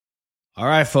All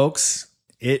right, folks.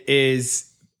 It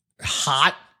is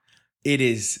hot. It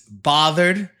is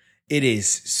bothered. It is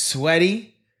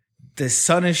sweaty. The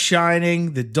sun is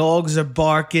shining. The dogs are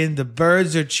barking. The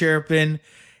birds are chirping.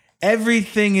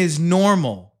 Everything is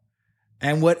normal.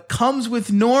 And what comes with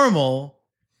normal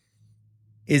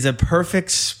is a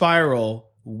Perfect Spiral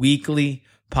weekly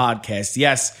podcast.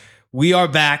 Yes, we are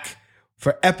back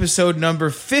for episode number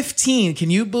 15. Can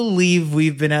you believe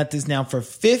we've been at this now for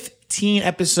 15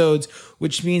 episodes,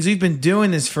 which means we've been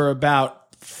doing this for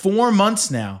about 4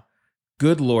 months now.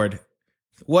 Good Lord.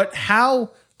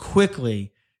 How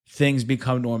quickly things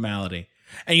become normality.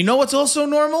 And you know what's also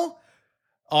normal?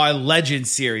 Our Legend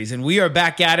series. And we are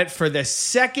back at it for the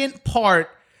second part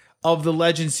of the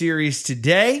Legend series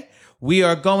today. We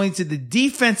are going to the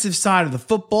defensive side of the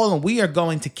football, and we are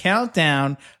going to count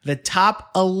down the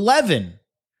top 11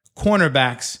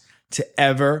 cornerbacks to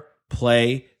ever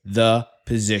play the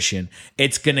position.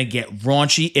 It's going to get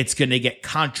raunchy. It's going to get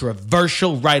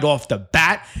controversial right off the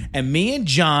bat. And me and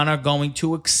John are going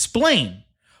to explain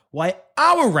why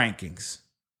our rankings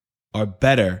are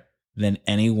better than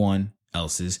anyone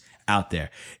else's out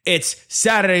there. It's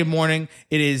Saturday morning.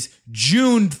 It is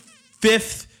June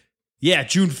 5th. Yeah,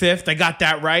 June 5th. I got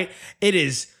that right. It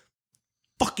is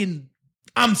fucking,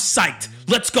 I'm psyched.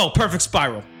 Let's go. Perfect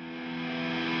Spiral.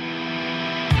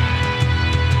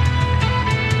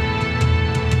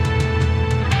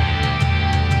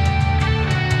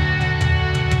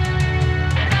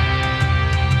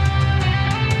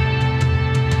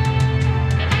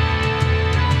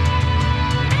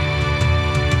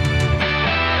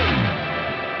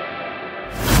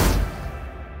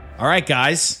 All right,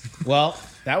 guys. Well,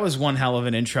 that was one hell of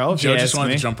an intro. Joe just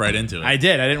wanted to jump right into it. I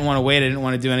did. I didn't want to wait. I didn't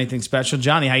want to do anything special.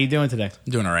 Johnny, how you doing today?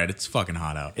 I'm doing all right. It's fucking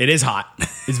hot out. It is hot.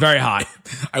 It's very hot.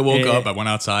 I woke up. I went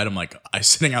outside. I'm like, I was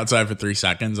sitting outside for 3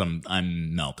 seconds.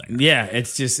 I'm melting. Yeah,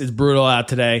 it's brutal out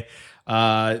today.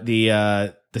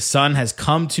 The sun has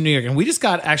come to New York, and we just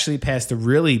got actually past a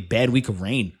really bad week of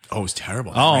rain. Oh, it was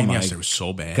terrible. Oh, rain my yesterday was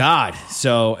so bad. God.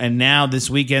 So, and now this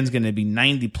weekend's going to be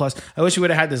 90 plus. I wish we would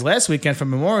have had this last weekend for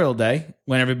Memorial Day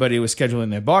when everybody was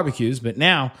scheduling their barbecues, but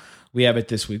now we have it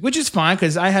this week, which is fine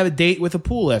because I have a date with a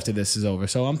pool after this is over.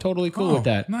 So I'm totally cool with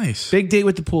that. Nice. Big date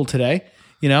with the pool today.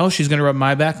 You know, she's going to rub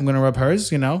my back. I'm going to rub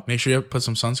hers, you know. Make sure you put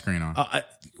some sunscreen on.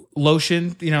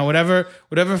 Lotion, you know, whatever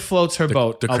floats her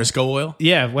boat. The Crisco oil?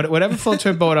 Yeah, whatever floats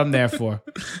her boat, I'm there for.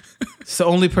 It's the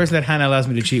only person that Hannah allows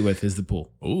me to cheat with is the pool.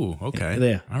 Ooh, okay.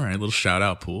 Yeah. All right, little shout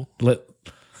out, pool.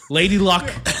 Lady Luck.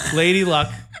 Lady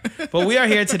Luck. But we are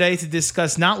here today to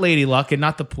discuss not Lady Luck and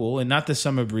not the pool and not the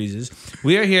summer breezes.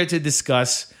 We are here to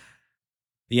discuss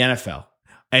the NFL.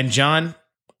 And John,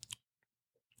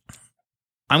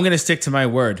 I'm going to stick to my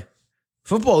word.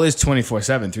 Football is 24/7,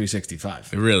 365.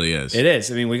 It really is. It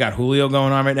is. I mean, we got Julio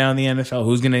going on right now in the NFL.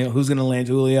 Who's gonna land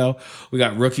Julio? We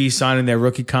got rookies signing their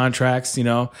rookie contracts, you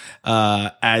know,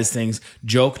 as things.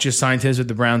 Joke just signed his with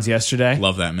the Browns yesterday.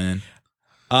 Love that, man.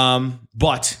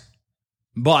 But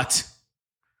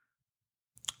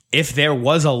if there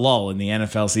was a lull in the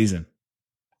NFL season,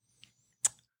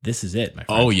 this is it, my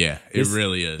friend. Oh yeah, it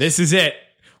really is. This is it.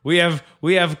 We have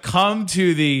come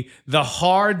to the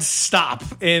hard stop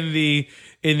in the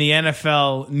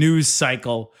NFL news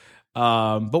cycle,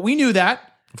 but we knew that.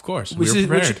 Of course,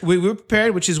 we were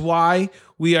prepared, which is why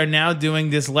we are now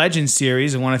doing this Legend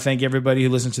series. I want to thank everybody who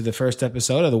listened to the first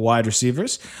episode of the wide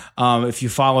receivers. If you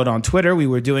followed on Twitter, we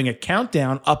were doing a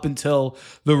countdown up until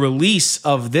the release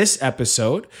of this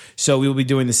episode. So we will be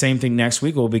doing the same thing next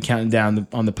week. We'll be counting down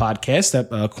on the podcast that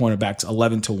cornerbacks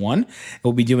 11-1.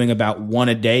 We'll be doing about one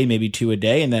a day, maybe two a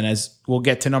day, and then as we'll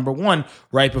get to number one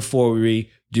right before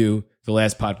we do the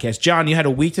last podcast. John, you had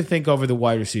a week to think over the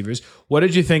wide receivers. What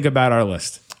did you think about our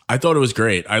list? I thought it was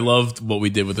great. I loved what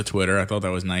we did with the Twitter. I thought that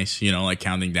was nice. You know, like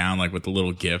counting down, like with the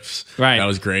little GIFs. Right. That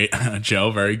was great. Joe,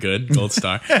 very good. Gold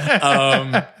star.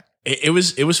 It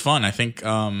was fun. I think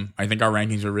our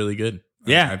rankings were really good.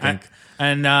 Yeah. I think.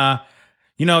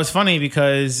 You know, it's funny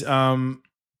because doing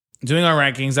our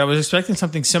rankings, I was expecting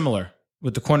something similar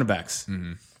with the cornerbacks.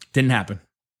 Mm-hmm. Didn't happen.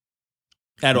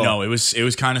 At all. No, it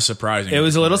was kind of surprising. It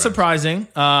was a little surprising,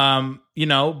 you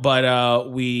know,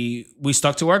 but we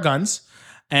stuck to our guns.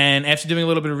 And after doing a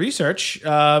little bit of research,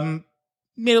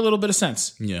 made a little bit of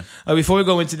sense. Yeah. Before we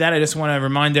go into that, I just want to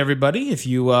remind everybody, if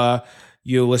you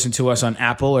listen to us on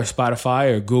Apple or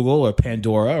Spotify or Google or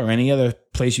Pandora or any other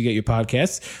place you get your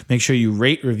podcasts, make sure you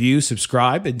rate, review,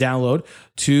 subscribe, and download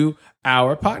to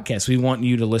our podcast. We want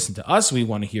you to listen to us. We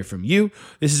want to hear from you.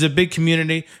 This is a big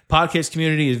community. Podcast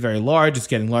community is very large. It's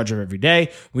getting larger every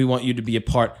day. We want you to be a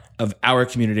part of our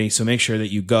community. So make sure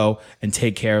that you go and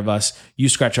take care of us. You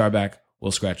scratch our back,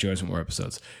 we'll scratch yours in more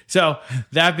episodes. So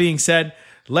that being said,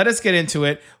 let us get into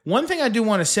it. One thing I do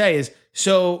want to say is,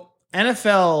 so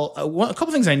NFL, a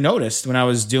couple things I noticed when I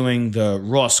was doing the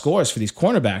raw scores for these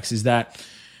cornerbacks is that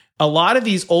a lot of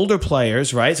these older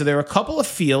players, right? So there were a couple of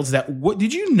fields that,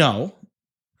 did you know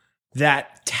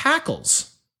that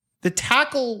the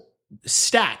tackle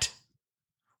stat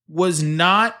was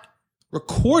not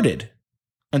recorded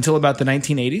until about the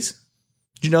 1980s?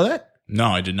 Did you know that? No,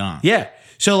 I did not. Yeah.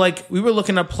 So like we were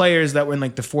looking up players that were in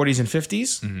like the 40s and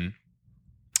 50s,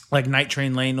 like Night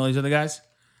Train Lane, all these other guys.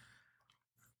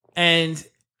 And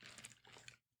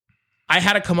I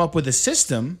had to come up with a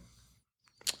system,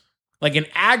 like an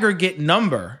aggregate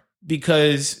number,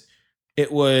 because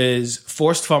it was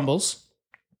forced fumbles,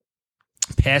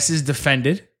 passes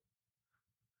defended,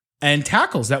 and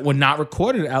tackles that were not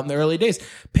recorded out in the early days.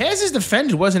 Passes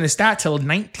defended wasn't a stat till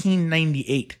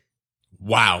 1998.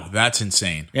 Wow, that's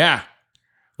insane. Yeah.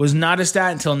 Was not a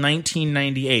stat until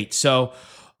 1998. So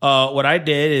what I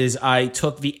did is I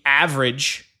took the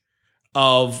average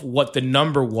of what the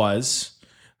number was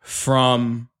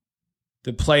from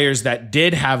the players that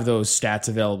did have those stats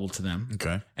available to them.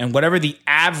 Okay. And whatever the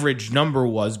average number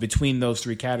was between those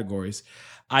three categories,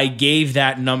 I gave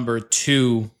that number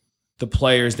to the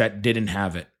players that didn't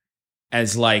have it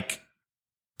as like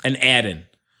an add-in.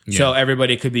 Yeah. So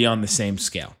everybody could be on the same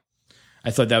scale.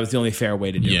 I thought that was the only fair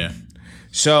way to do it.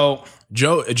 So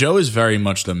Joe is very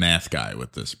much the math guy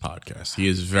with this podcast. He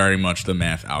is very much the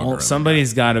math algorithm. Well,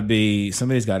 somebody's got to be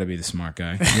the smart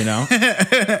guy, you know?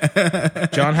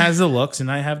 John has the looks and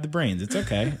I have the brains. It's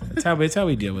okay. It's how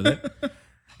we deal with it.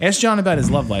 Ask John about his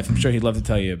love life. I'm sure he'd love to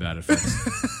tell you about it, folks.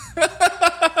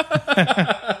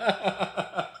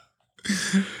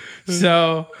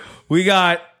 So,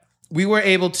 we were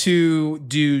able to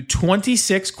do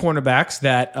 26 cornerbacks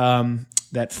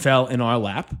that fell in our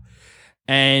lap.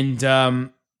 And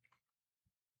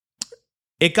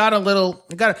it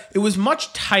was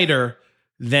much tighter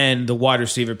than the wide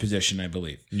receiver position, I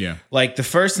believe. Yeah. Like the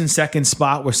first and second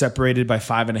spot were separated by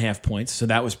 5.5 points. So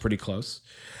that was pretty close.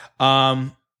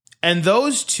 And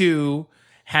those two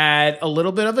had a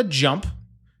little bit of a jump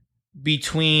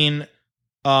between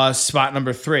spot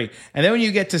number 3. And then when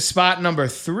you get to spot number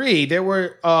 3, there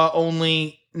were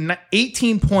only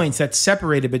 18 points that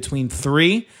separated between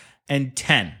 3 and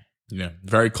 10. Yeah,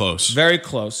 very close. Very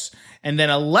close. And then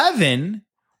 11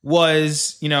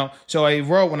 was, so I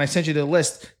wrote when I sent you the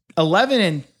list, 11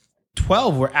 and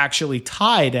 12 were actually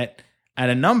tied at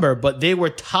a number, but they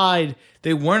were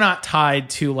not tied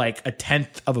to like a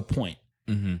 10th of a point.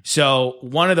 Mm-hmm. So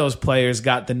one of those players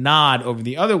got the nod over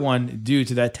the other one due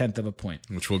to that 10th of a point.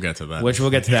 Which we'll get to that.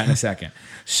 In a second.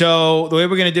 So the way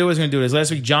we're going to do is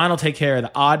last week, John will take care of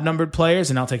the odd numbered players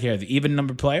and I'll take care of the even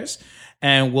numbered players.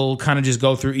 And we'll kind of just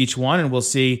go through each one and we'll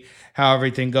see how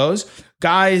everything goes.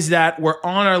 Guys that were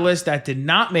on our list that did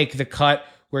not make the cut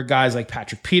were guys like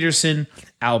Patrick Peterson,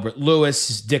 Albert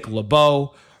Lewis, Dick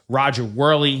LeBeau, Roger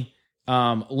Worley,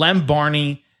 Lem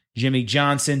Barney, Jimmy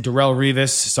Johnson, Darrelle Revis.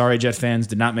 Sorry, Jet fans,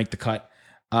 did not make the cut.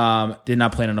 Did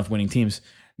not play on enough winning teams.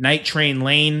 Night Train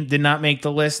Lane did not make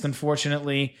the list,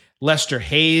 unfortunately. Lester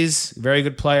Hayes, very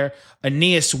good player.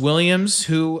 Aeneas Williams,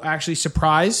 who actually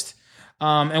surprised.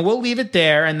 And we'll leave it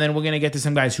there, and then we're going to get to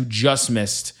some guys who just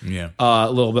missed a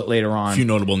little bit later on. A few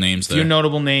notable names there.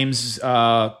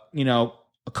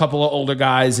 A couple of older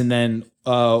guys, and then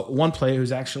one player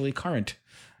who's actually current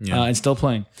and still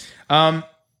playing.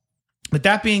 With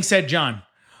that being said, John,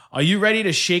 are you ready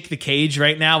to shake the cage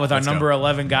right now with our number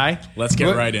 11 guy? Let's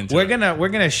get right into it. We're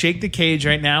gonna shake the cage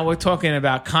right now. We're talking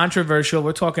about controversial.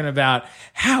 We're talking about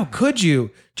how could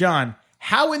you, John?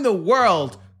 How in the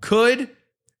world could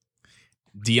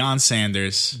Deion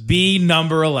Sanders be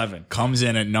number 11? Comes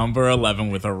in at number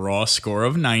 11 with a raw score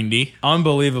of 90.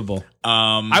 Unbelievable.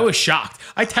 I was shocked.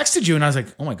 I texted you and I was like,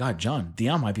 oh my God, John,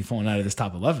 Deion might be falling out of this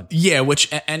top 11. Yeah,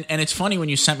 and it's funny when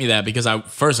you sent me that because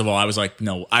first of all, I was like,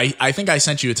 no, I think I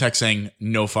sent you a text saying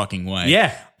no fucking way.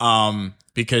 Yeah.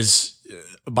 Because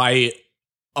by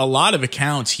a lot of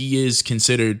accounts, he is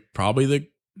considered probably the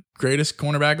greatest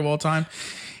cornerback of all time.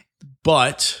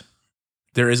 But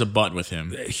there is a but with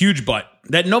him. A huge but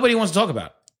that nobody wants to talk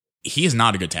about. He is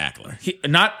not a good tackler.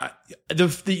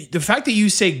 The fact that you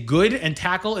say good and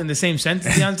tackle in the same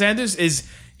sentence, Deion Sanders, is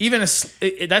even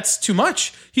that's too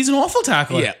much. He's an awful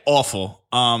tackler. Yeah, awful.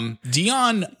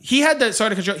 Deion, he had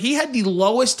the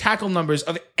lowest tackle numbers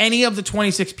of any of the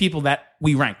 26 people that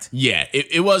we ranked. Yeah,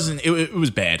 it was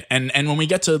bad. And when we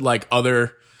get to like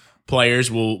other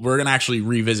players, we're gonna actually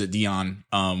revisit Deion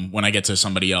when I get to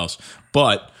somebody else.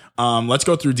 But let's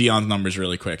go through Deion's numbers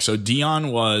really quick. So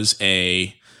Deion was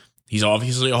He's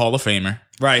obviously a Hall of Famer.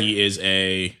 Right. He is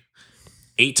a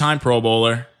 8-time Pro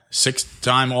Bowler,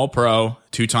 6-time All-Pro,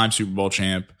 2-time Super Bowl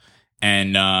champ,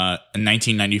 and a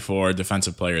 1994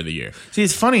 Defensive Player of the Year. See,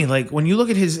 it's funny. Like when you look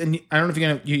at his, and I don't know if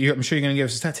you're gonna, I'm sure you're gonna give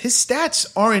us his stats. His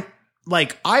stats aren't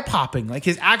like eye popping. Like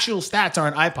his actual stats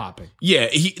aren't eye popping. Yeah,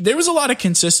 there was a lot of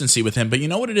consistency with him, but you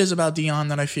know what it is about Dion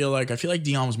that I feel like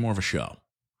Dion was more of a show.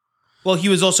 Well, he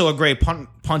was also a great punt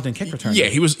and kick returner. Yeah,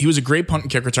 he was a great punt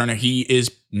and kick returner. He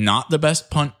is not the best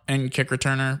punt and kick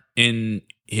returner in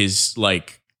his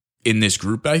in this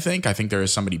group. I think there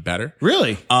is somebody better.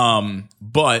 Really?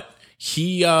 But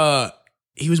he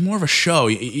was more of a show.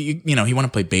 He wanted to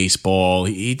play baseball.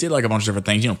 He did like a bunch of different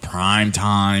things. Prime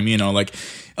time. Like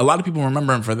a lot of people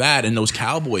remember him for that and those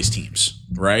Cowboys teams,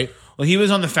 right? Well, he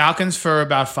was on the Falcons for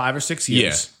about 5 or 6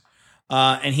 years.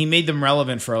 Yeah. And he made them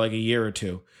relevant for like a year or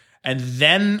two. And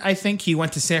then I think he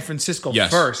went to San Francisco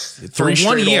first for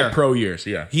 1 year. Pro years,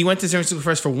 yeah. He went to San Francisco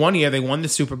first for 1 year. They won the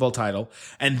Super Bowl title,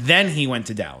 and then he went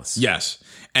to Dallas. Yes,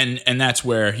 and that's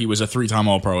where he was a 3-time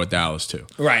All-Pro at Dallas too.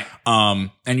 Right.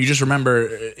 And you just remember.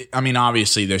 I mean,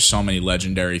 obviously, there's so many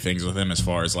legendary things with him as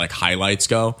far as like highlights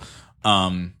go.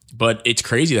 But it's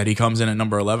crazy that he comes in at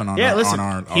number 11 on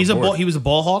our board. He was a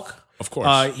ball hawk. Of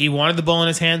course. He wanted the ball in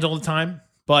his hands all the time.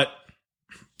 But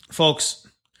folks,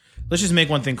 let's just make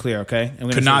one thing clear, okay?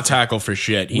 Could not tackle for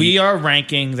shit. We are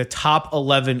ranking the top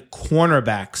 11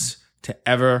 cornerbacks to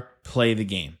ever play the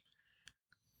game.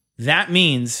 That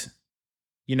means,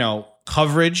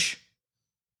 coverage,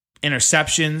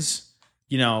 interceptions,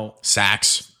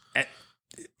 sacks.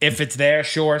 If it's there,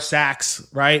 sure, sacks,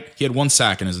 right? He had 1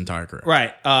 sack in his entire career.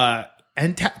 Right.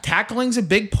 And tackling's a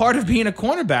big part of being a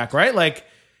cornerback, right?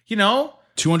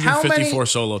 254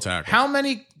 solo tackles. How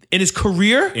many in his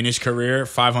career? In his career,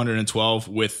 512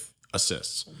 with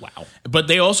assists. Wow. But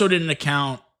they also didn't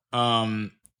account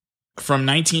from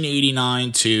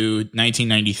 1989 to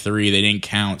 1993. They didn't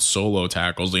count solo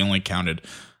tackles. They only counted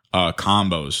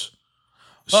combos.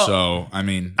 Well, so, I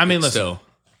mean, listen. Still.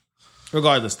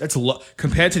 Regardless, that's low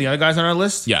compared to the other guys on our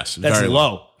list. Yes, that's very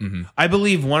low. Mm-hmm. I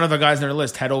believe one of the guys on our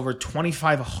list had over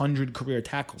 2,500 career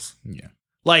tackles. Yeah,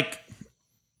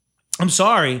 I'm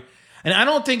sorry, and I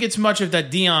don't think it's much of that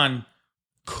Dion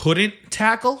couldn't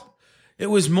tackle. It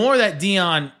was more that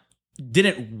Dion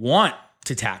didn't want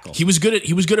to tackle. He was good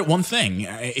at one thing.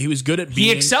 He was good at being.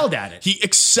 He excelled at it. He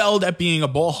excelled at being a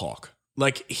ball hawk.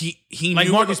 Like he like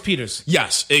knew Marcus Peters.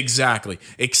 Yes, exactly.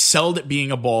 Excelled at being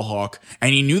a ball hawk,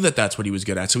 and he knew that that's what he was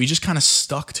good at. So he just kind of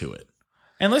stuck to it.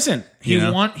 And listen,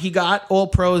 he got all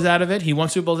pros out of it. He won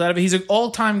Super Bowls out of it. He's an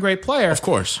all-time great player. Of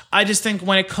course. I just think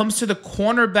when it comes to the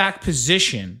cornerback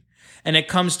position, and it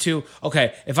comes to,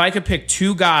 okay, if I could pick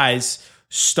 2 guys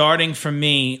starting for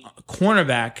me,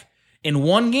 cornerback, in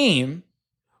one game,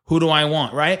 who do I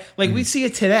want, right? We see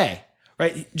it today.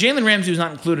 Right, Jalen Ramsey was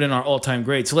not included in our all-time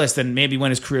greats list, and maybe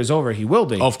when his career's over, he will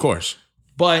be. Of course.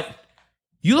 But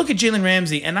you look at Jalen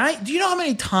Ramsey, and do you know how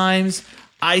many times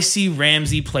I see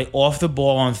Ramsey play off the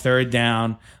ball on 3rd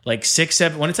down, 6,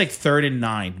 7, when it's 3rd and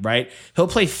 9, right? He'll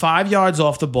play 5 yards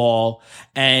off the ball,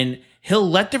 and he'll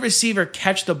let the receiver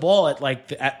catch the ball at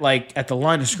the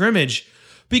line of scrimmage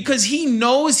because he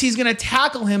knows he's going to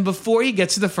tackle him before he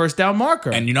gets to the 1st down marker.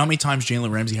 And you know how many times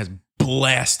Jalen Ramsey has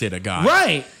blasted a guy?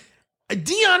 Right.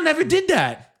 Dion never did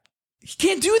that. He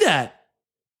can't do that.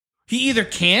 He either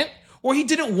can't or he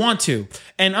didn't want to.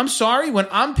 And I'm sorry, when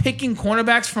I'm picking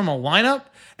cornerbacks from a lineup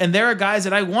and there are guys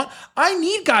that I want, I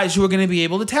need guys who are going to be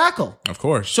able to tackle. Of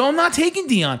course. So I'm not taking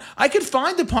Dion. I could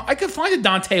find a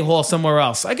Dante Hall somewhere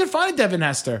else. I could find a Devin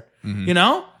Hester.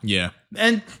 Mm-hmm. Yeah.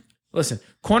 And listen,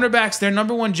 cornerbacks, their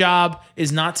number one job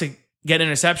is not to get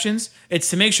interceptions. It's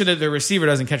to make sure that the receiver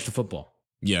doesn't catch the football.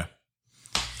 Yeah.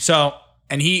 So...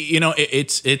 And he,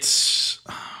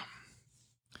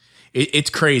 it's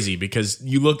crazy because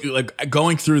you look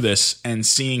going through this and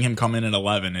seeing him come in at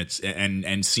 11.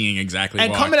 And seeing exactly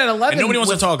and why. Coming at 11. And nobody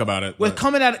wants to talk about it.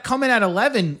 Coming at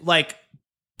 11 by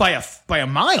a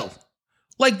mile.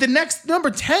 The next number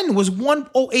 10 was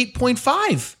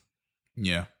 108.5.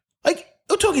 Yeah.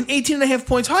 We're talking 18.5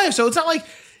 points higher. So it's not like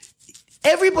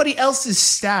everybody else's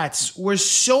stats were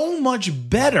so much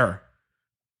better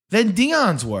than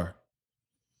Dion's were.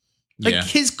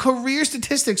 His career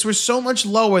statistics were so much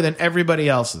lower than everybody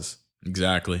else's.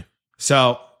 Exactly.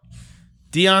 So,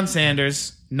 Deion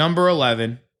Sanders, number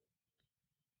 11.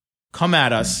 Come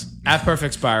at us at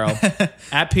Perfect Spiral,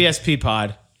 at PSP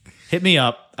Pod. Hit me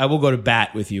up. I will go to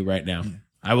bat with you right now.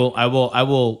 We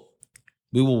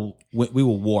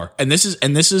will war. And this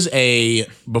is a,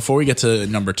 before we get to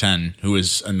number 10, who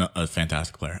is a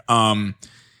fantastic player.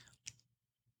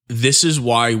 this is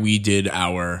why we did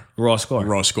our Raw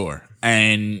score.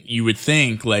 And you would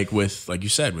think, like you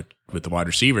said, with the wide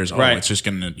receivers, Right. he's just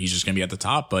gonna be at the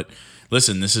top. But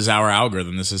listen, this is our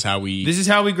algorithm. This is how we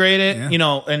grade it. Yeah. You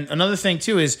know, and another thing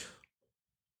too is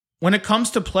when it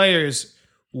comes to players,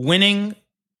 winning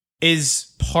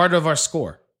is part of our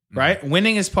score, right?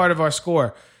 Winning is part of our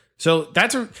score. So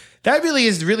that really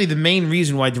is the main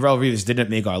reason why Darrelle Revis didn't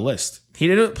make our list. He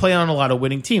didn't play on a lot of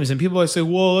winning teams, and people always say,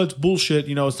 "Well, that's bullshit."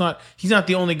 You know, he's not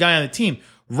the only guy on the team,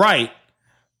 right?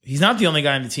 He's not the only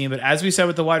guy on the team, but as we said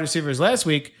with the wide receivers last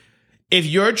week, if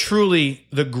you're truly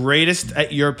the greatest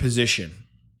at your position,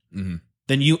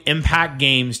 then you impact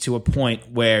games to a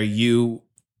point where you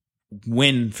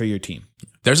win for your team.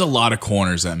 There's a lot of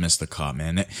corners that missed the cut,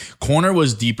 man. Corner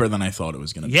was deeper than I thought it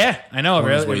was going to be. Yeah, I know. It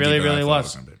Corner was way really deeper than I thought it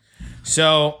was. gonna be.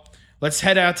 So let's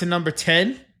head out to number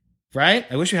 10, right?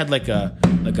 I wish we had like you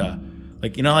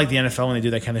know, like the NFL when they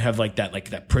do that kind of have like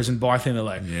that prison bar thing. They're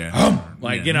like, you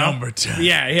know, number 10.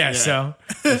 Yeah. So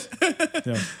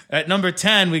at number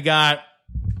 10, we got.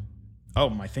 Oh,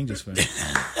 my thing just went.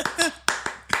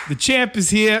 The champ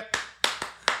is here.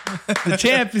 The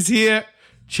champ is here.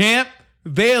 Champ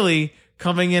Bailey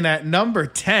coming in at number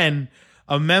 10,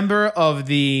 a member of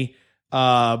the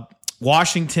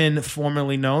Washington,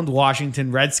 formerly known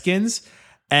Washington Redskins,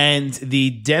 and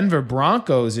the Denver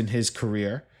Broncos in his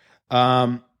career.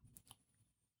 And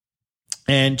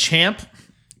Champ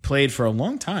played for a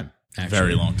long time. Actually.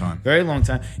 Very long time. Very long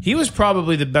time. He was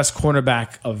probably the best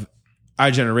cornerback of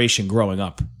our generation growing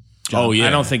up. John. Oh, yeah. I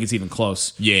don't think it's even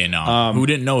close. Yeah, no. Who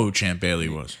didn't know who Champ Bailey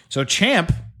was? So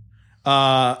Champ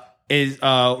is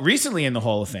recently in the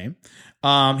Hall of Fame.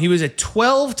 He was a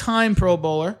 12-time Pro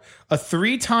Bowler, a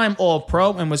 3-time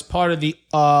All-Pro, and was part of the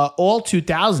All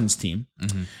 2000s team.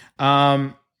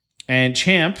 And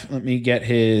Champ, let me get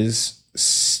his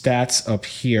stats up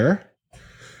here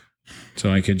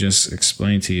so I could just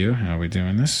explain to you how we're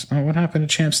doing this. Oh, what happened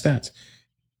to Champ's stats?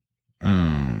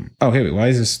 Here. Why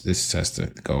is this has to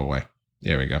go away?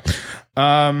 There we go.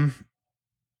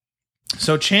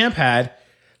 So Champ had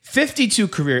 52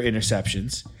 career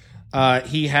interceptions.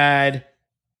 He had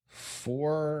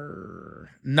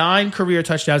 9 career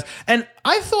touchdowns. And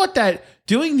I thought that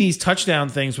doing these touchdown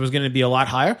things was going to be a lot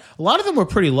higher. A lot of them were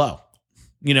pretty low,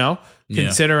 you know,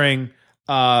 considering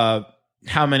how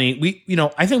many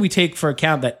I think we take for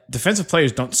account that defensive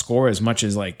players don't score as much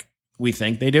as like we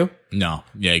think they do. No.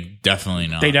 Yeah, definitely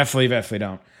not. They definitely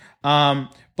don't.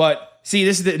 But see,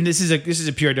 this is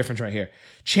a pure difference right here.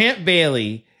 Champ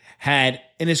Bailey had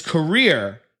in his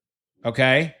career,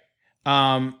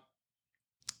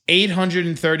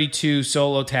 832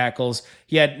 solo tackles.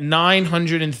 He had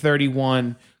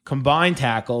 931 combined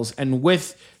tackles, and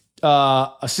with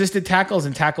assisted tackles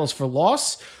and tackles for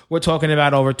loss, we're talking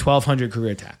about over 1,200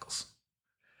 career tackles.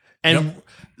 And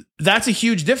that's a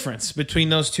huge difference between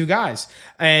those two guys.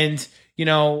 And,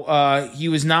 he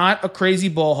was not a crazy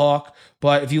ball hawk,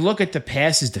 but if you look at the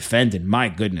passes defended, my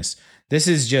goodness, this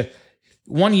is just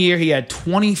one year he had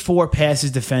 24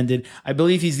 passes defended. I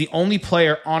believe he's the only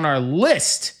player on our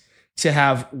list to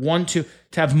have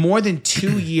more than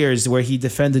 2 years where he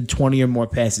defended 20 or more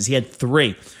passes. He had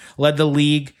 3. Led the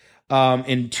league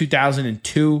in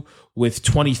 2002 with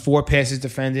 24 passes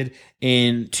defended.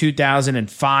 In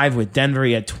 2005 with Denver,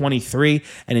 he had 23,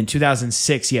 and in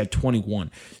 2006 he had 21.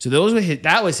 So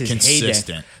that was his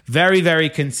consistent heyday. Very, very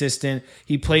consistent.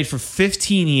 He played for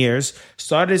 15 years.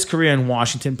 Started his career in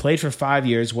Washington. Played for 5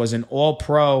 years. Was an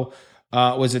All-Pro.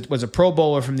 Was a Pro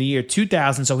Bowler from the year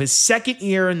 2000. So his second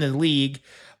year in the league,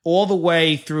 all the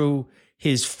way through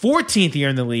his 14th year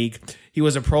in the league, he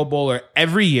was a Pro Bowler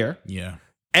every year. Yeah.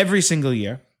 Every single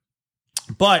year.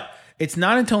 But it's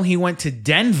not until he went to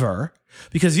Denver,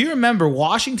 because you remember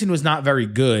Washington was not very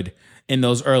good in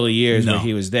those early years where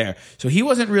he was there. So he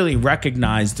wasn't really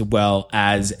recognized well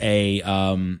as a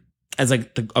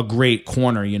great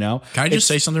corner, Can I just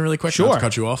say something really quick? Sure. Not to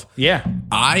cut you off. Yeah.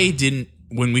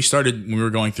 When we were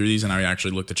going through these and I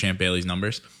actually looked at Champ Bailey's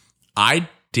numbers, I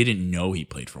didn't know he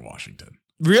played for Washington.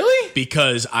 Really?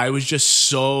 Because I was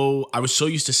so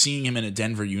used to seeing him in a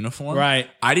Denver uniform. Right.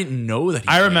 I didn't know that he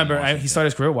I remember he started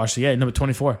his career at Washington. Yeah, number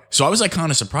 24. So I was like kind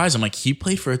of surprised. I'm like, he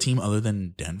played for a team other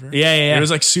than Denver? Yeah. It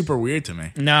was like super weird to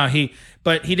me. No,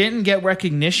 but he didn't get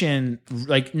recognition,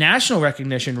 like national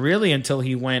recognition, really until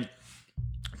he went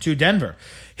to Denver.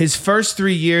 His first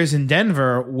 3 years in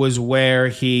Denver was where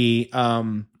he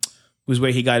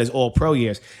got his All-Pro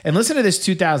years. And listen to this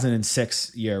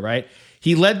 2006 year, right?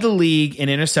 He led the league in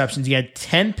interceptions. He had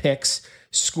 10 picks,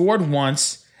 scored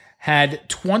once, had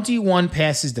 21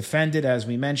 passes defended, as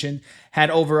we mentioned, had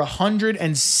over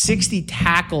 160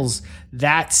 tackles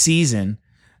that season.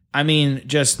 I mean,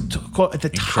 just at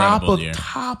the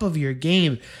top of your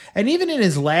game. And even in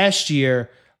his last year,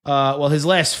 his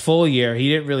last full year, he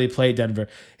didn't really play Denver.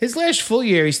 His last full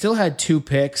year, he still had 2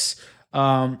 picks,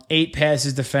 8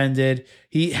 passes defended.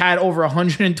 He had over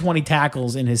 120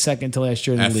 tackles in his second to last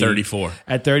year in the league. 34.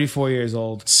 At 34 years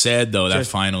old. Sad though, that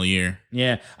final year.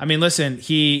 Yeah. I mean, listen,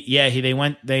 they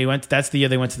went, that's the year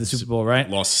they went to the Super Bowl, right?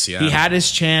 Lost to Seattle. He had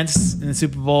his chance in the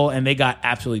Super Bowl and they got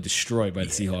absolutely destroyed by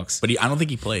the Seahawks. But I don't think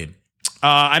he played.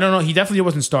 I don't know. He definitely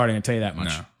wasn't starting, I'll tell you that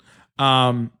much.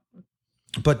 No.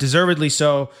 But deservedly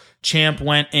so. Champ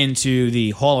went into the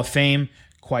Hall of Fame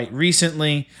quite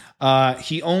recently.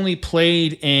 He only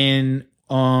played in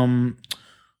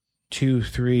 2,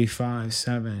 3, 5,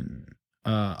 7,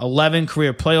 11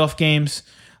 career playoff games.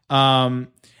 And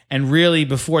really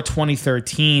before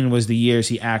 2013 was the years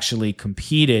he actually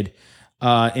competed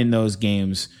in those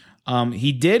games.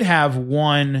 He did have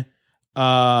one.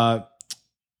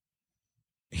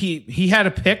 He had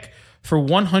a pick for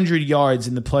 100 yards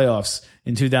in the playoffs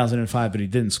in 2005, but he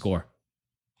didn't score.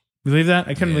 Believe that?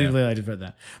 I couldn't believe I just read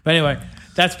that. But anyway,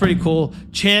 that's pretty cool.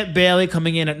 Champ Bailey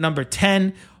coming in at number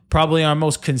 10, probably our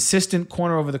most consistent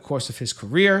corner over the course of his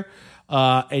career.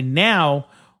 And now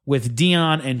with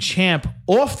Dion and Champ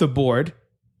off the board,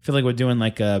 I feel like we're doing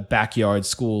like a backyard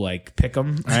school, like pick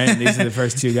 'em, right? These are the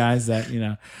first 2 guys that,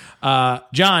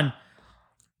 John,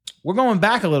 we're going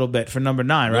back a little bit for number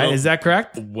 9, right? Is that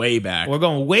correct? Way back. We're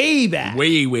going way back.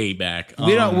 Way back.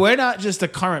 We're not just a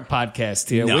current podcast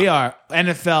here. No. We are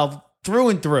NFL through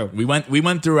and through. We went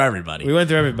through everybody.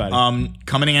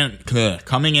 Coming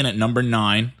in at number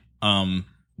 9,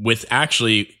 with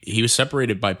actually he was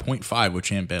separated by 0.5 with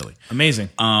Champ Bailey. Amazing.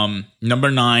 Number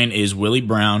 9 is Willie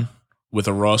Brown with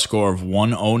a raw score of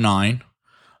 109.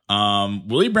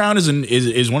 Willie Brown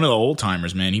is one of the old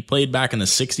timers, man. He played back in the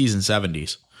 60s and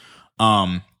 70s.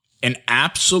 An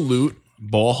absolute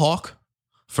ball hawk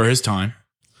for his time.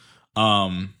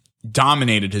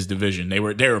 Dominated his division. They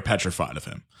were petrified of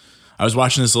him. I was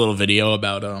watching this little video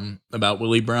about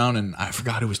Willie Brown, and I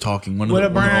forgot who was talking. One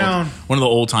of the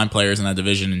old time players in that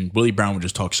division, and Willie Brown would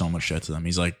just talk so much shit to them.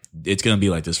 He's like, "It's gonna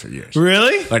be like this for years."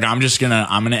 Really? Like I'm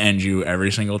gonna end you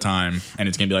every single time, and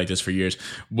it's gonna be like this for years.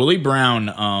 Willie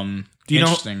Brown.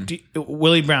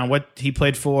 Willie Brown? What he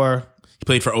played for? He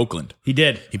played for Oakland. He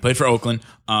did. He played for Oakland.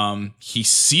 He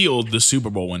sealed the Super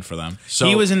Bowl win for them. So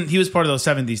he was part of those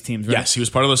 70s teams, right? Yes, he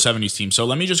was part of those 70s teams. So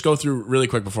let me just go through really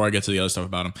quick before I get to the other stuff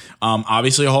about him.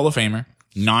 Obviously a Hall of Famer,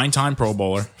 9-time Pro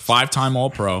Bowler, 5-time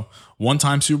All-Pro,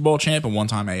 1-time Super Bowl champ, and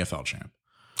 1-time AFL champ.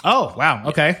 Oh, wow.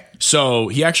 Okay. So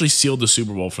he actually sealed the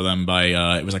Super Bowl for them by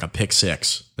it was like a pick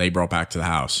 6 they brought back to the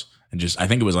house. And just I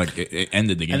think it was like it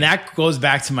ended the game. And that goes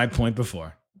back to my point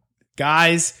before.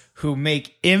 Guys who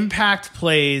make impact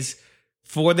plays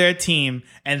for their team,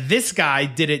 and this guy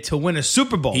did it to win a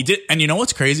Super Bowl. He did, and you know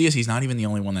what's crazy is he's not even the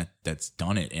only one that's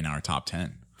done it in our top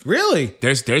 10. Really?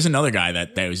 There's another guy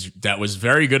that was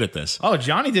very good at this. Oh,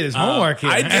 Johnny did his homework here.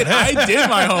 I did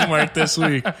my homework this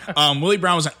week. Willie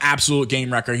Brown was an absolute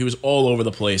game wrecker. He was all over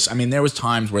the place. I mean, there was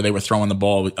times where they were throwing the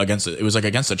ball against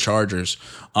the Chargers.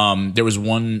 There was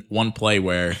one play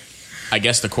where I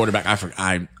guess the quarterback,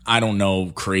 I don't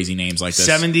know crazy names like this.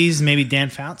 70s, maybe Dan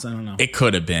Fouts? I don't know. It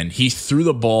could have been. He threw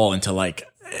the ball into I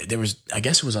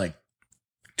guess it was like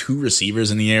 2 receivers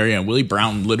in the area, and Willie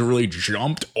Brown literally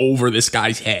jumped over this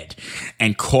guy's head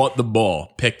and caught the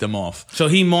ball, picked him off. So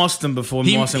he mossed him before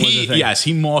mossing was a thing. Yes,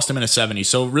 he mossed him in the 70s.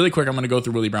 So really quick, I'm going to go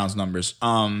through Willie Brown's numbers.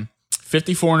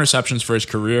 54 interceptions for his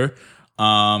career.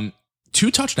 2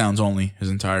 touchdowns only his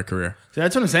entire career. So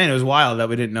that's what I'm saying. It was wild that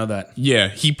we didn't know that. Yeah,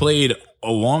 he played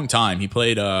a long time. He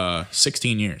played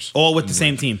 16 years. All with the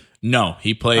same team? No,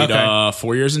 he played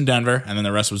 4 years in Denver, and then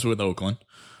the rest was with Oakland.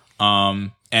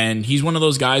 And he's one of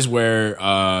those guys where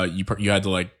you had to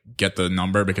like get the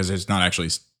number because it's not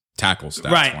actually tackle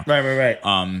stats. Right.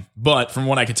 But from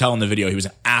what I could tell in the video, he was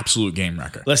an absolute game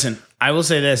wrecker. Listen, I will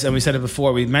say this, and we said it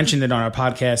before. We mentioned it on our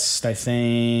podcast, I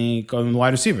think, on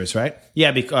wide receivers, right?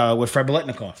 Yeah, with Fred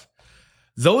Biletnikoff.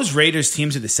 Those Raiders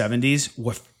teams of the 70s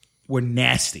were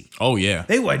nasty. Oh, yeah.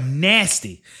 They were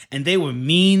nasty, and they were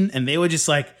mean, and they were just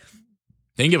like...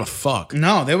 They didn't give a fuck.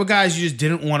 No, they were guys you just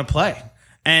didn't want to play.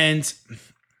 And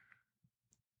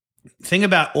think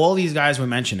about all these guys we're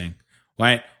mentioning,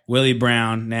 right? Willie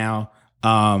Brown now,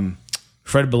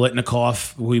 Fred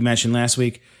Biletnikoff, who we mentioned last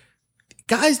week.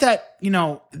 Guys that,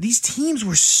 these teams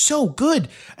were so good.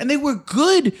 And they were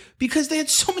good because they had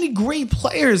so many great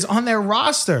players on their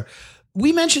roster.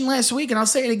 We mentioned last week, and I'll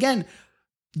say it again,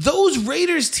 those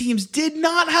Raiders teams did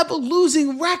not have a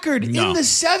losing record in the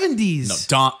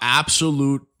 70s. No,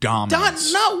 absolute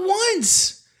dominance. Not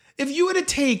once. If you were to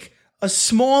take a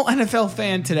small NFL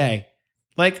fan today,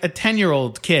 like a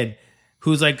 10-year-old kid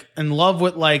who's like in love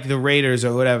with like the Raiders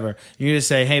or whatever, you just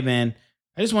say, hey man,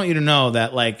 I just want you to know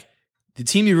that like the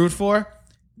team you root for,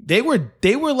 they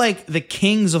were like the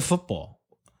kings of football.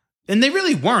 And they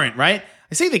really weren't, right?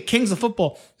 I say the kings of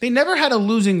football. They never had a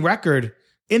losing record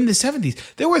in the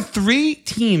 70s. There were 3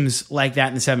 teams like that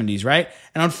in the 70s, right?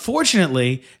 And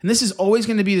unfortunately, and this is always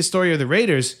going to be the story of the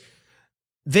Raiders,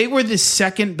 they were the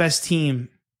second best team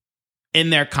in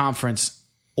their conference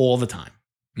all the time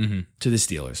to the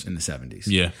Steelers in the 70s.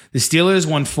 Yeah. The Steelers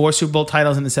won 4 Super Bowl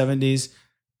titles in the 70s.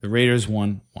 The Raiders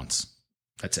won once.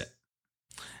 That's it.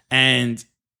 And,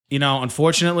 you know,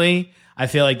 unfortunately, I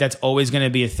feel like that's always going to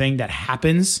be a thing that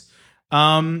happens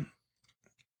when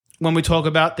we talk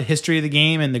about the history of the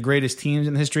game and the greatest teams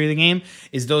in the history of the game,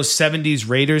 is those 70s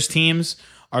Raiders teams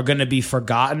are going to be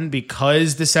forgotten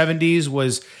because the 70s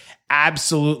was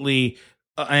absolutely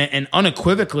and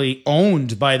unequivocally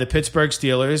owned by the Pittsburgh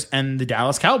Steelers and the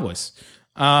Dallas Cowboys.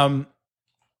 But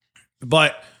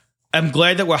I'm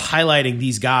glad that we're highlighting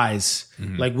these guys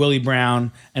like Willie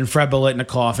Brown and Fred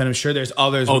Biletnikoff, and I'm sure there's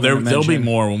others. Oh, there'll be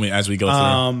more as we go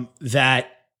through. That,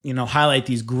 you know, highlight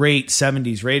these great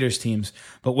 70s Raiders teams.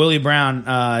 But Willie Brown,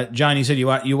 John, you said you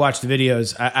watched the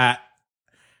videos.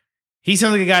 He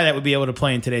sounds like a guy that would be able to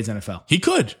play in today's NFL. He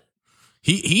could.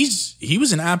 He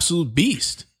was an absolute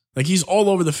beast. Like, he's all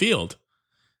over the field.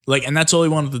 Like, and that's all he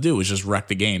wanted to do was just wreck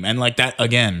the game. And like that,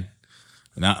 again,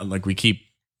 not like we keep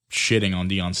shitting on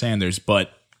Deion Sanders,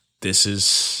 but this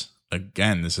is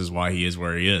why he is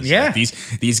where he is. Yeah. Like,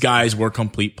 these guys were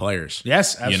complete players.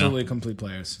 Yes, absolutely, complete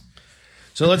players.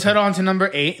 So let's head on to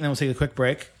number 8, and then we'll take a quick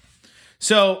break.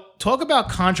 So talk about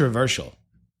controversial.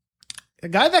 A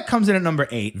guy that comes in at number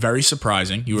 8. Very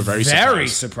surprising. You were very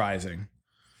surprising.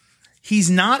 He's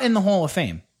not in the Hall of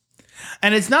Fame.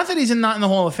 And it's not that he's not in the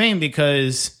Hall of Fame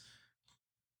because,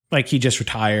 like, he just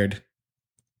retired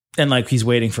and, like, he's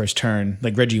waiting for his turn,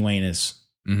 like Reggie Wayne is.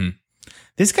 Mm-hmm.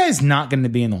 This guy's not going to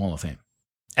be in the Hall of Fame.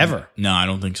 Ever. No, I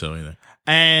don't think so either.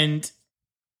 And,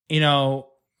 you know,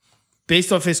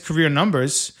 based off his career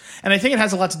numbers, and I think it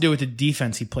has a lot to do with the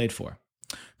defense he played for,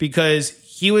 because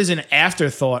he was an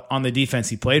afterthought on the defense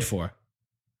he played for,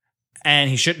 and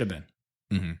he shouldn't have been.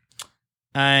 Mm-hmm.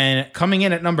 And coming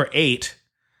in at number 8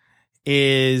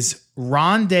 is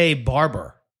Rondé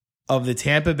Barber of the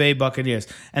Tampa Bay Buccaneers.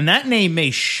 And that name may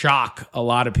shock a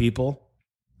lot of people,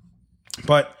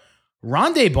 but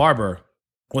Rondé Barber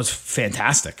was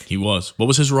fantastic. He was. What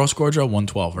was his raw score, Joe?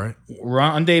 112, right?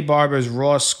 Rondé Barber's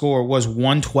raw score was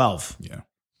 112. Yeah.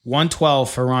 112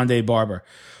 for Rondé Barber.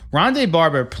 Rondé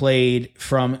Barber played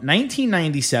from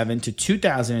 1997 to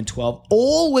 2012,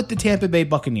 all with the Tampa Bay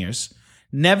Buccaneers.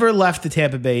 Never left the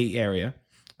Tampa Bay area.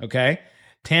 Okay?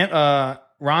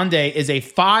 Rondé is a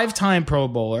 5-time Pro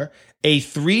Bowler, a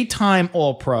 3-time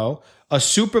All-Pro, a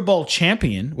Super Bowl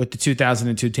champion with the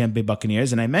 2002 Tampa Bay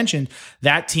Buccaneers. And I mentioned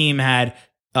that team had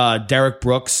Derek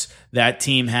Brooks. That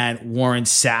team had Warren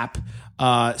Sapp.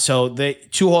 So the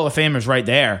 2 Hall of Famers right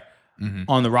there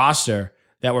on the roster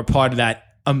that were part of that.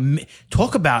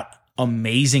 Talk about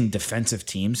amazing defensive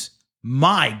teams.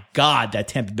 My God, that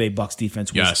Tampa Bay Bucs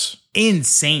defense was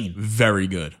insane. Very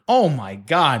good. Oh, my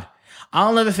God.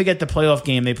 I'll never forget the playoff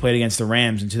game they played against the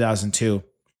Rams in 2002.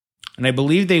 And I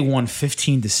believe they won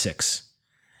 15-6.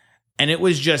 And it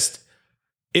was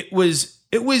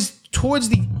towards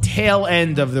the tail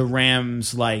end of the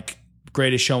Rams, like,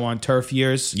 greatest show on turf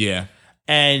years. Yeah.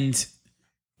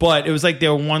 But it was like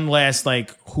their one last,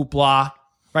 like, hoopla,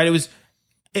 right?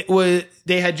 It was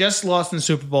they had just lost in the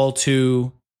Super Bowl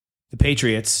to the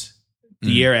Patriots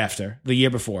the year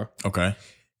before. Okay.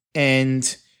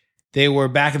 And they were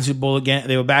back in the Super Bowl again.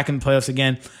 They were back in the playoffs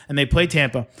again, and they played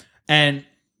Tampa. And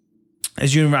I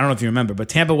don't know if you remember, but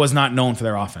Tampa was not known for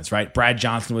their offense, right? Brad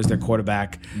Johnson was their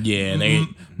quarterback. Yeah,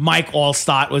 Mike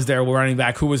Allstott was their running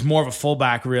back, who was more of a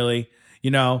fullback, really,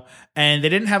 you know. And they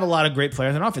didn't have a lot of great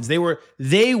players on offense. They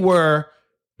were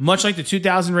much like the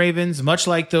 2000 Ravens, much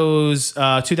like those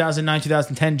 2009,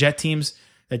 2010 Jet teams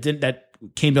that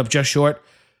came up just short.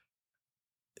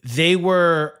 They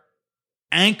were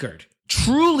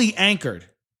truly anchored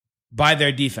by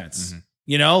their defense. Mm-hmm.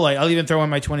 You know, like I'll even throw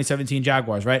in my 2017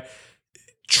 Jaguars, right?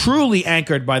 Truly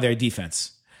anchored by their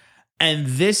defense. And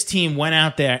this team went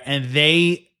out there and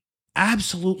they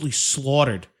absolutely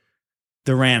slaughtered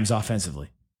the Rams offensively.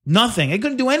 Nothing. They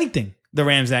couldn't do anything, the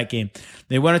Rams, that game.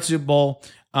 They won a Super Bowl.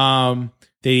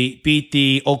 They beat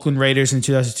the Oakland Raiders in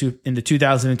the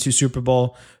 2002 Super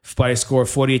Bowl by a score of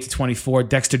 48-24.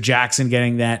 Dexter Jackson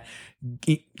getting that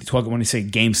when you say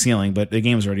game sealing, but the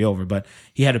game was already over. But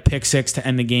he had a pick six to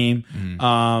end the game.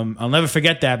 I'll never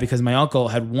forget that because my uncle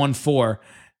had 1-4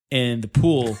 in the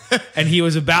pool and he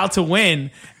was about to win,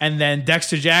 and then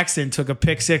Dexter Jackson took a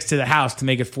pick six to the house to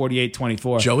make it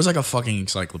 48-24. Joe was like a fucking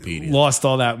encyclopedia. Lost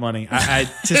all that money.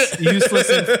 I just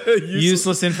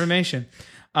useless information.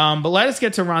 But let us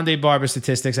get to Rondé Barber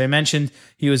statistics. I mentioned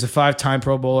he was a 5-time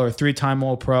Pro Bowler, a 3-time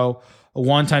All-Pro, a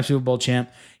 1-time Super Bowl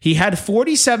champ. He had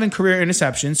 47 career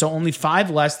interceptions, so only 5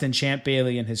 less than Champ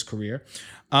Bailey in his career.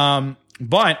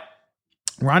 But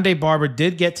Rondé Barber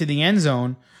did get to the end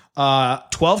zone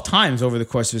 12 times over the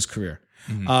course of his career.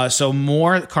 So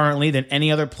more currently than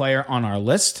any other player on our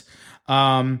list.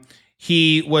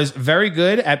 He was very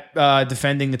good at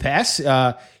defending the pass.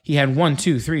 He had 1,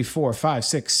 2, 3, 4, 5,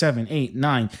 6, 7, 8,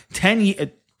 9,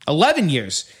 10, 11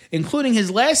 years, including his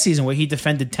last season where he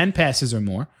defended 10 passes or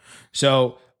more.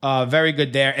 So very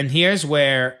good there. And here's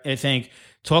where I think,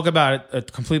 talk about a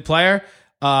complete player,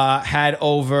 had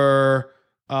over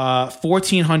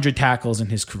 1,400 tackles in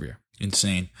his career.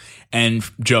 Insane. And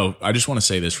Joe, I just want to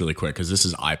say this really quick because this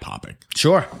is eye-popping.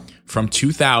 Sure. From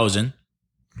 2000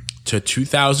 to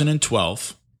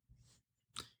 2012,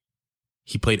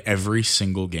 he played every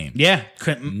single game. Yeah.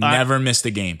 Never missed a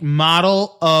game.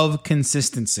 Model of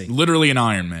consistency. Literally an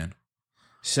Iron Man.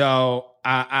 So,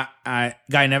 guy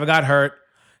never got hurt.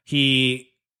 He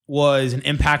was an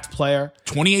impact player.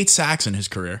 28 sacks in his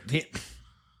career.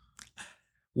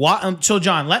 So,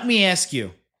 John, let me ask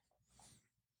you.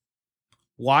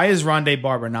 Why is Rondé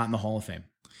Barber not in the Hall of Fame?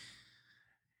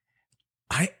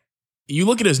 You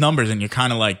look at his numbers and you're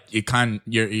kind of like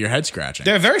your head scratching.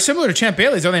 They're very similar to Champ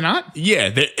Bailey's, are they not?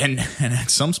 Yeah, and at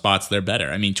some spots they're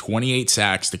better. I mean, 28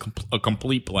 sacks to a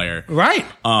complete player, right?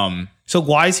 So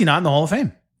why is he not in the Hall of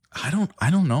Fame? I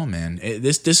don't know, man.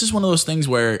 This is one of those things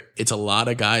where it's a lot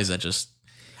of guys that just.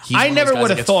 I never would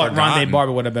have thought Rondé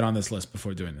Barber would have been on this list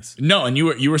before doing this. No, and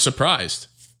you were surprised,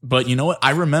 but you know what?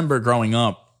 I remember growing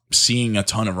up seeing a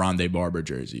ton of Rondé Barber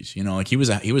jerseys. You know, like he was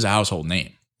a household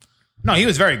name. No, he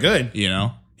was very good. You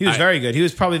know, he was very good. He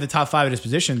was probably the top 5 at his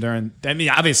position during. I mean,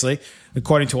 obviously,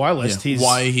 according to our list,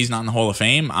 why he's not in the Hall of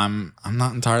Fame. I'm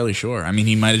not entirely sure. I mean,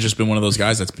 he might have just been one of those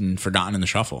guys that's been forgotten in the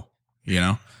shuffle. You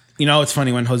know. You know, it's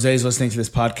funny when Jose's listening to this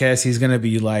podcast, he's going to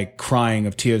be like crying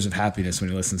of tears of happiness when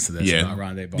he listens to this about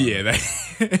Rondé Barber.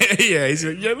 Yeah, he's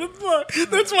like,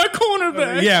 that's my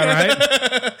cornerback.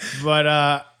 Right.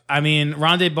 But I mean,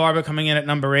 Rondé Barber coming in at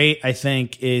number 8, I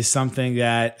think, is something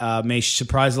that may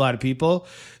surprise a lot of people.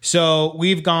 So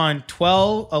we've gone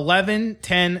 12, 11,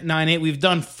 10, 9, 8. We've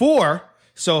done 4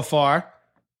 so far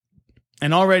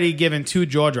and already given 2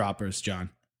 jaw droppers, John.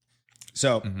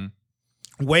 So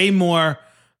way more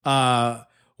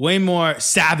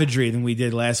savagery than we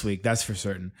did last week. That's for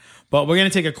certain. But we're going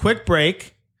to take a quick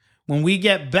break. When we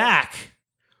get back,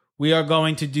 we are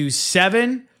going to do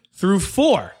 7 through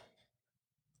 4.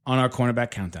 On our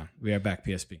cornerback countdown. We are back,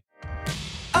 PSP.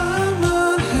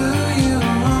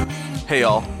 Hey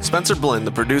y'all, Spencer Blinn,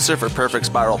 the producer for Perfect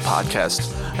Spiral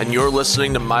Podcast, and you're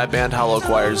listening to my band Hollow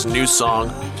Choir's new song,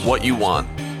 What You Want.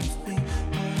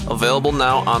 Available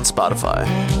now on Spotify.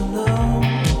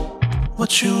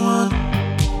 What you want?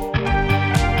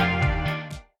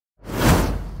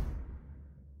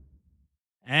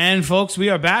 And folks, we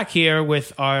are back here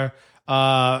with our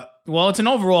well, it's an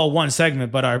overall one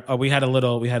segment, but we had a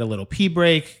little pee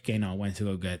break. Gano went to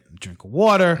go get a drink of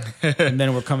water, and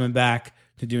then we're coming back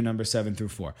to do number 7 through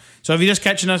 4. So if you're just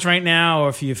catching us right now, or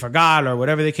if you forgot, or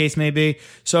whatever the case may be,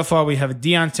 so far we have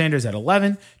Deion Sanders at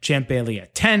 11, Champ Bailey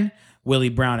at 10, Willie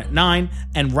Brown at 9,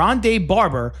 and Rondé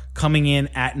Barber coming in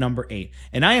at number 8.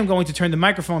 And I am going to turn the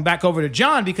microphone back over to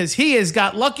John because he has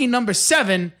got lucky number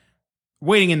 7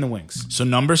 waiting in the wings. So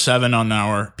number 7 on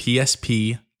our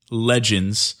PSP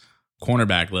Legends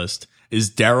cornerback list is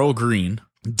Darrell Green.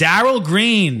 Darrell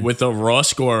Green. With a raw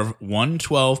score of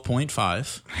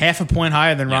 112.5. Half a point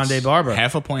higher than Rondé Barber.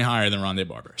 Half a point higher than Rondé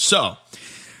Barber. So,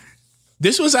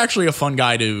 this was actually a fun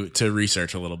guy to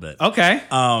research a little bit. Okay.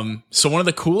 So, one of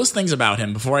the coolest things about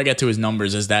him, before I get to his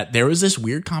numbers, is that there was this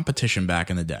weird competition back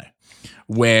in the day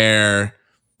where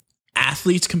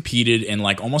athletes competed in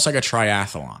like almost like a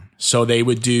triathlon. So, they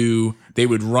would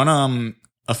run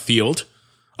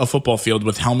a football field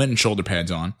with helmet and shoulder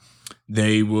pads on.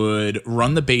 They would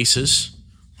run the bases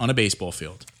on a baseball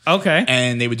field. Okay.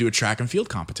 And they would do a track and field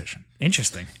competition.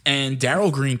 Interesting. And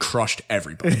Darrell Green crushed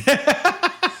everybody.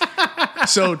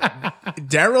 So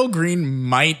Darrell Green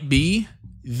might be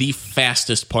the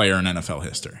fastest player in NFL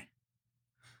history.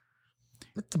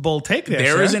 That's a bold take there,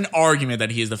 There sir. is an argument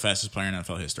that he is the fastest player in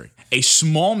NFL history. A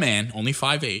small man, only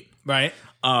 5'8", Right.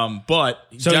 But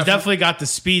So he's definitely got the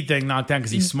speed thing knocked down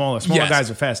because he's smaller. Smaller Yes.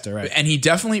 guys are faster, right? And he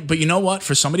definitely, but you know what?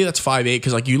 For somebody that's 5'8",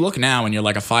 because like you look now and you're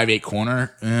like a 5'8"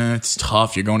 corner, it's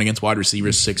tough. You're going against wide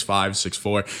receivers 6'5",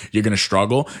 6'4". You're going to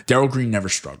struggle. Darrell Green never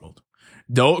struggled.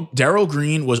 Though Darrell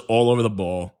Green was all over the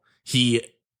ball. He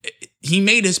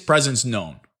made his presence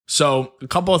known. So a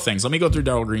couple of things. Let me go through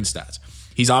Darrell Green's stats.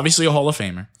 He's obviously a Hall of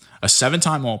Famer, a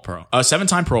 7-time All-Pro, a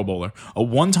 7-time Pro Bowler, a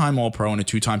 1-time All-Pro, and a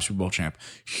 2-time Super Bowl champ.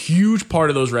 Huge part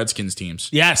of those Redskins teams.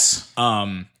 Yes.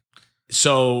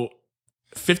 So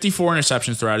 54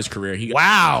 interceptions throughout his career.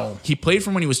 Wow. He played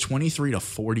from when he was 23 to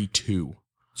 42.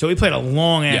 So he played a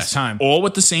long ass time. All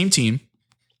with the same team.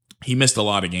 He missed a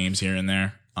lot of games here and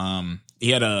there.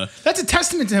 That's a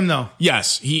testament to him, though.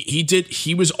 Yes, he did.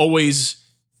 He was always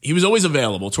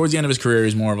available. Towards the end of his career, he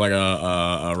was more of like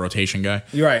a rotation guy.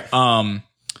 You're right.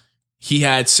 He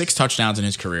had 6 touchdowns in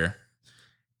his career.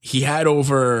 He had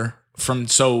half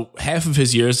of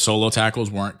his years solo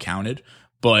tackles weren't counted,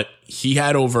 but he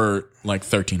had over like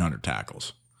 1,300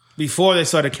 tackles. Before they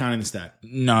started counting the stat.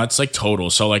 No, it's like total.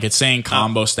 So like it's saying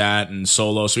combo stat and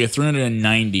solo. So he had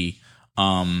 390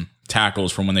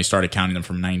 tackles from when they started counting them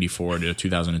from 94 to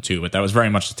 2002, but that was very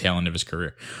much the tail end of his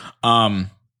career.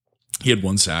 He had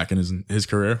 1 sack in his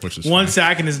career, which is one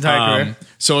sack in his entire career.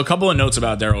 So a couple of notes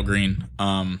about Darrell Green.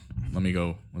 Let me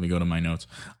go to my notes.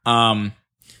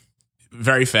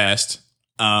 Very fast.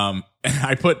 And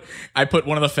I put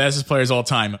one of the fastest players all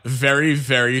time. Very,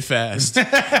 very fast.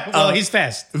 Well, he's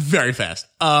fast. Very fast.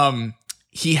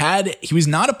 He was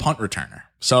not a punt returner.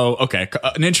 So, okay.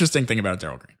 An interesting thing about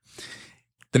Darrell Green.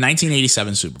 The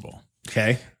 1987 Super Bowl.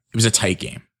 Okay. It was a tight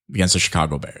game against the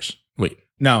Chicago Bears. Wait.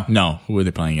 No. Who were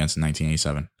they playing against in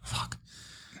 1987? Fuck.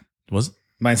 Was it?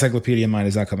 My encyclopedia mind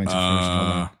is not coming to fruition.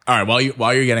 All right.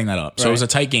 While you're getting that up. So it was a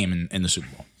tight game in the Super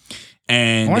Bowl.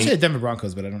 And I want to say the Denver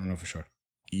Broncos, but I don't know for sure.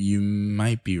 You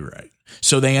might be right.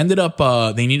 So they ended up,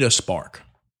 they needed a spark.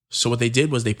 So what they did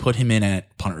was they put him in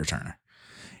at punt returner.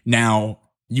 Now,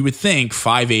 you would think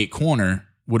 5'8" corner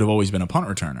would have always been a punt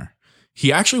returner.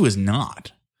 He actually was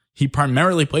not. He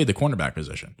primarily played the cornerback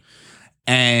position.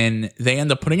 And they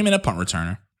end up putting him in a punt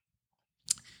returner.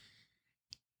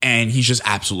 And he's just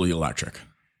absolutely electric.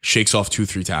 Shakes off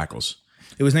 2-3 tackles.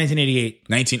 It was 1988.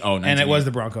 1988. And it was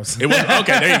the Broncos. It was,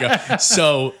 okay, there you go.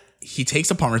 So he takes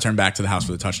the punt return back to the house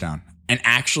for the touchdown and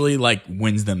actually like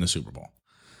wins them the Super Bowl.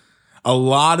 A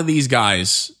lot of these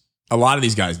guys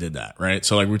did that, right?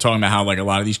 So like we're talking about how like a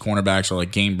lot of these cornerbacks are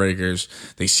like game breakers.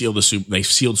 They sealed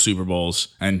Super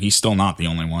Bowls, and he's still not the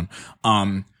only one.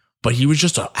 But he was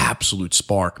just an absolute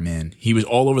spark, man. He was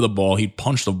all over the ball. He'd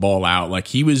punch the ball out. Like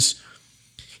he was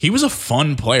a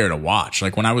fun player to watch.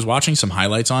 Like when I was watching some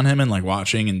highlights on him and like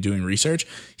watching and doing research,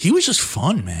 he was just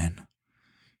fun, man.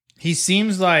 He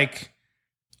seems like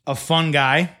a fun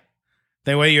guy,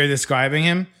 the way you're describing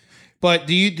him. But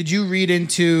did you read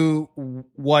into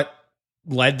what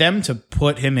led them to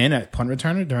put him in at punt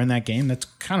returner during that game? That's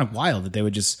kind of wild that they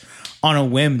would just on a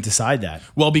whim decide that.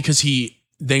 Well, because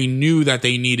they knew that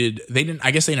they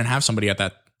didn't have somebody at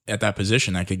that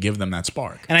position that could give them that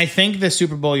spark. And I think the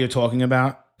Super Bowl you're talking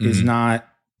about is not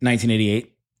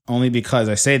 1988, only because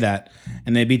I say that,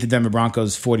 and they beat the Denver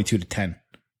Broncos 42-10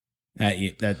 that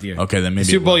year. Okay, then maybe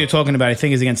the Super Bowl you're talking about, I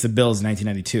think, is against the Bills in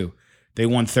 1992. They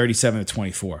won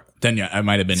 37-24. Then yeah, it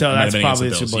might have been. So that's probably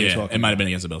the Super Super Bowl you're talking. It might have been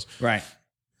against the Bills. Right,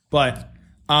 but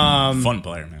fun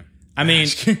player, man. I mean,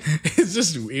 he's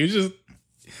just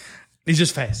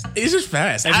fast. He's just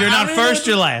fast. If you're not first,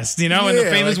 you're last. You know, in the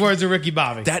famous like, words of Ricky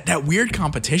Bobby. That weird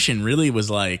competition really was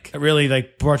like. It really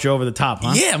like brought you over the top,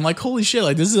 huh? Yeah, I'm like, holy shit!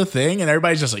 Like this is a thing, and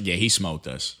everybody's just like, yeah, he smoked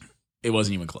us. It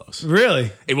wasn't even close.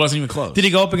 Really? It wasn't even close. Did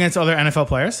he go up against other NFL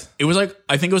players? It was like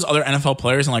I think it was other NFL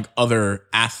players and like other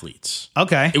athletes.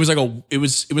 Okay. It was like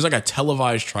a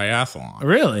televised triathlon.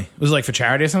 Really? It was like for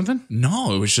charity or something?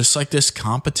 No, it was just like this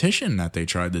competition that they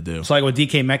tried to do. It's like what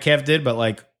DK Metcalf did, but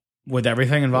like with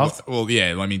everything involved. Well,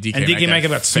 yeah. I mean, DK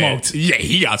Metcalf got smoked. Yeah,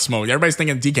 he got smoked. Everybody's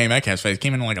thinking DK Metcalf's face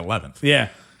came in like 11th. Yeah,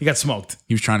 he got smoked.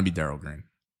 He was trying to be Darrell Green.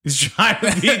 He's trying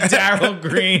to be Darrell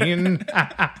Green.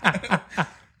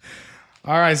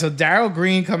 All right, so Darrell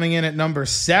Green coming in at number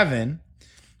 7.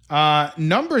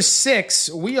 Number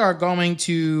 6, we are going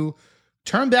to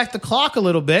turn back the clock a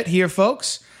little bit here,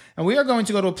 folks. And we are going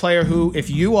to go to a player who,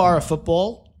 if you like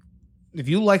football,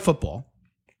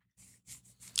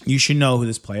 you should know who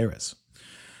this player is.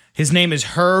 His name is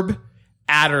Herb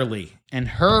Adderley. And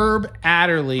Herb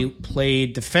Adderley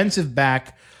played defensive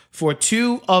back for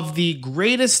 2 of the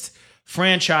greatest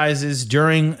franchises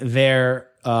during their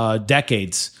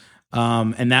decades.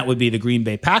 And that would be the Green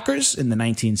Bay Packers in the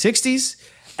 1960s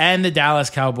and the Dallas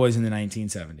Cowboys in the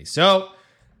 1970s. So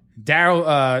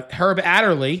Herb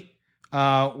Adderley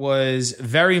was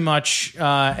very much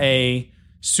a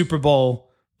Super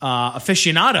Bowl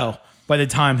aficionado by the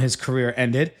time his career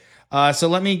ended. So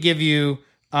let me give you,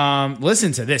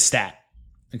 listen to this stat,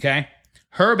 okay?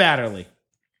 Herb Adderley,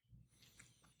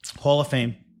 Hall of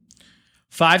Fame,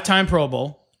 5-time Pro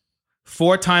Bowl,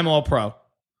 4-time All-Pro.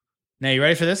 Now, you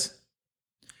ready for this?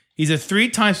 He's a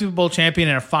 3-time Super Bowl champion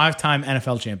and a 5-time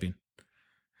NFL champion.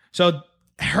 So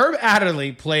Herb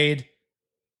Adderley played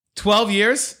 12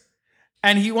 years,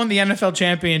 and he won the NFL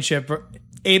championship.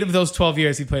 8 of those 12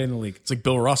 years he played in the league. It's like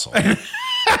Bill Russell.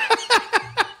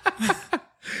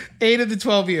 8 of the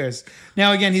 12 years.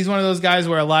 Now, again, he's one of those guys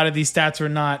where a lot of these stats were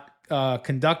not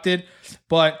conducted,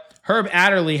 but Herb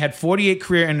Adderley had 48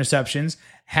 career interceptions,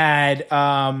 had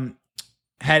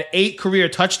 8 career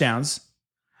touchdowns,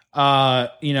 and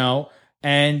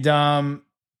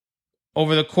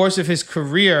over the course of his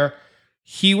career,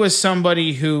 he was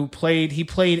somebody who played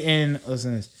in,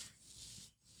 listen to this.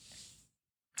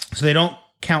 So they don't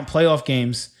count playoff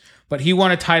games, but he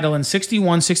won a title in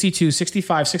 61, 62,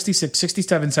 65, 66,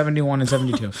 67, 71, and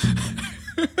 72.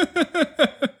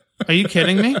 Are you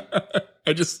kidding me?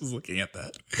 I just was looking at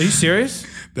that. Are you serious?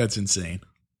 That's insane.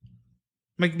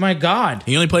 My God.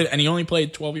 He only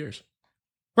played 12 years.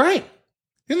 Right.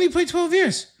 He only played 12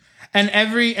 years. And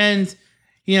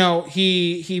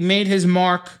he made his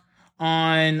mark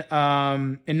on in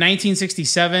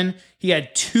 1967. He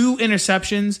had 2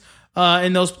 interceptions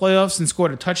in those playoffs and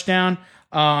scored a touchdown.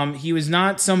 He was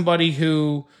not somebody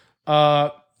who,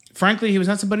 frankly, he was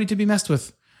not somebody to be messed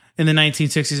with in the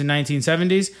 1960s and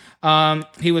 1970s.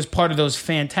 He was part of those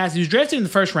fantastic. He was drafted in the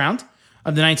first round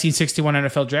of the 1961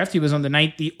 NFL draft. He was on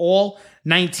the all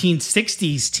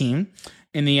 1960s team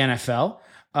in the NFL.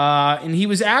 And he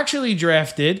was actually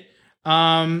drafted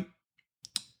by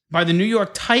the New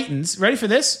York Titans. Ready for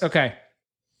this? Okay.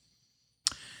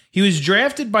 He was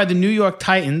drafted by the New York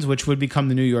Titans, which would become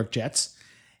the New York Jets,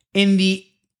 in the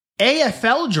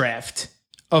AFL draft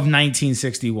of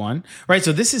 1961. Right?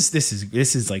 So this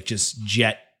is like just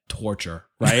Jet torture,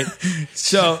 right?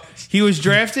 So he was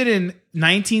drafted in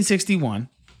 1961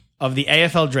 of the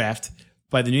AFL draft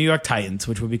by the New York Titans,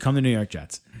 which would become the New York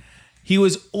Jets. He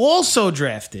was also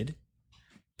drafted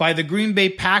by the Green Bay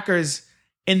Packers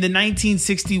in the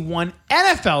 1961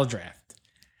 NFL draft.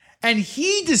 And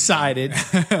he decided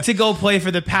to go play for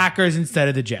the Packers instead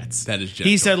of the Jets. That is Jet.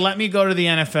 He said, let me go to the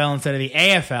NFL instead of the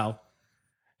AFL.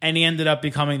 And he ended up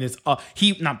becoming this,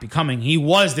 he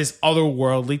was this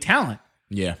otherworldly talent.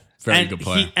 Yeah, very good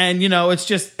player.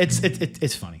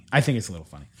 It's funny. I think it's a little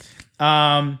funny.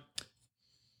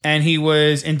 And he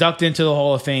was inducted into the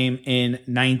Hall of Fame in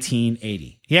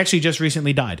 1980. He actually just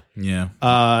recently died. Yeah.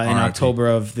 In October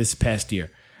of this past year.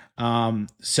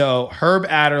 So Herb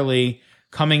Adderley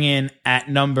coming in at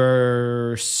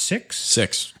number 6?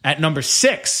 6. At number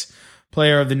 6,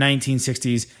 player of the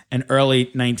 1960s and early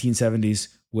 1970s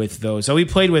with those. So he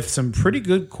played with some pretty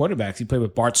good quarterbacks. He played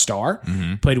with Bart Starr,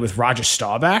 played with Roger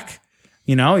Staubach.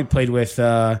 He played with,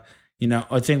 I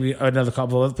think another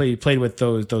couple of he played with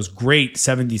those great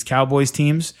 70s Cowboys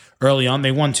teams early on.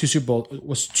 They won 2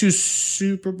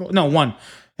 Super Bowl. No, 1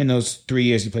 in those 3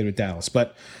 years he played with Dallas.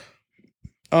 But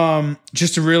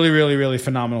just a really, really, really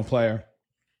phenomenal player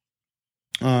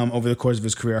over the course of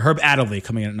his career. Herb Adderley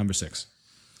coming in at number 6.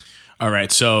 All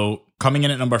right, so coming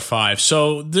in at number 5.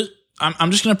 So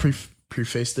I'm just going to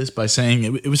preface this by saying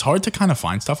it was hard to kind of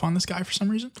find stuff on this guy for some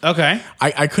reason. Okay.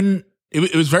 I couldn't.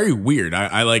 It was very weird.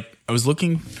 I was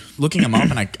looking him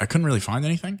up and I couldn't really find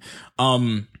anything.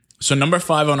 So number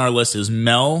 5 on our list is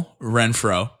Mel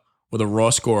Renfro with a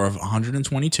raw score of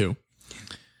 122.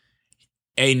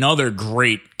 Another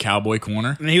great Cowboy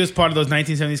corner. And he was part of those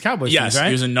 1970s Cowboys teams, right? Yes,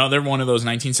 he was another one of those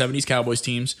 1970s Cowboys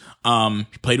teams. He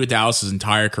played with Dallas his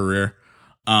entire career.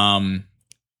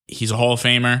 He's a Hall of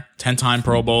Famer, 10-time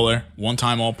Pro Bowler,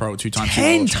 1-time All-Pro, 2-time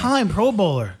 10-time Pro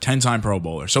Bowler. 10-time Pro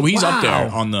Bowler. So he's up there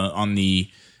on the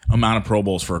amount of Pro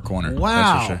Bowls for a corner. Wow.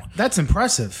 That's for sure. That's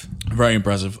impressive. Very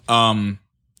impressive.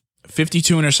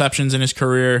 52 interceptions in his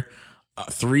career,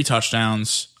 3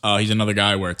 touchdowns. He's another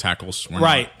guy where tackles were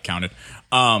not counted.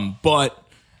 But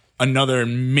another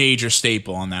major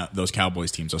staple on those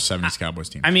Cowboys teams, those 70s Cowboys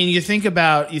teams. I mean, you think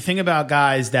about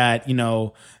guys that,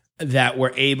 that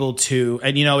were able to,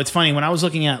 and it's funny, when I was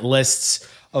looking at lists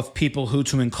of people who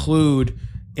to include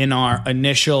in our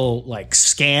initial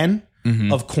scan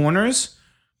of corners,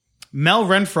 Mel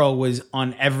Renfro was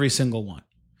on every single one.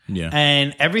 Yeah.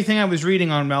 And everything I was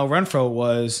reading on Mel Renfro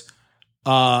was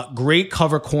great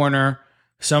cover corner,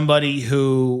 somebody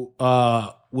who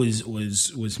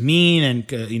was mean and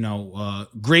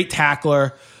great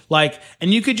tackler. Like,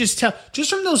 and you could just tell just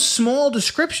from those small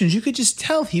descriptions, you could just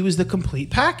tell he was the complete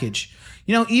package.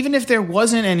 Even if there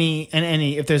wasn't any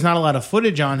if there's not a lot of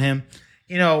footage on him,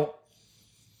 and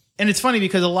it's funny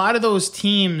because a lot of those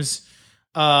teams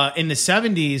in the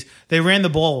 70s, they ran the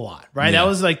ball a lot, right? Yeah. That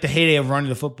was like the heyday of running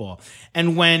the football.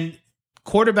 And when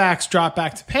quarterbacks dropped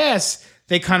back to pass,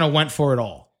 they kind of went for it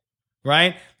all,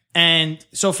 right? And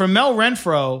so for Mel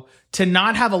Renfro to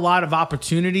not have a lot of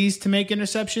opportunities to make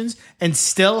interceptions and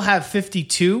still have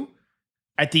 52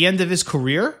 at the end of his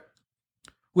career,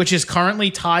 which is currently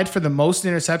tied for the most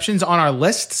interceptions on our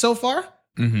list so far,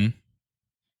 Mm-hmm.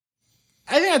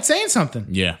 I think that's saying something.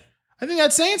 Yeah. I think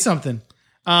that's saying something.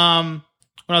 When I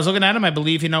was looking at him, I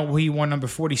believe, he wore number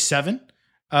 47.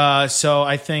 So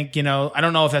I think, I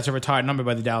don't know if that's a retired number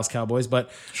by the Dallas Cowboys,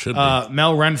 but Should be.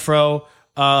 Mel Renfro,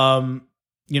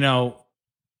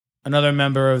 another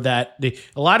member of that.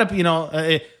 A lot of,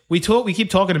 we keep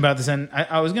talking about this, and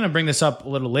I was going to bring this up a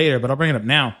little later, but I'll bring it up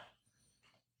now.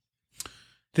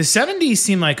 The 70s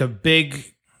seem like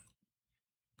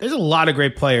there's a lot of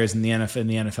great players in the NFL in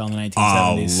the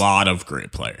 1970s. A lot of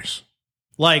great players.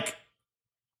 Like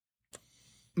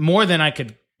more than I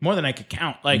could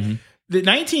count. Like the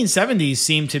 1970s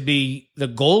seemed to be the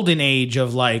golden age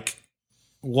of like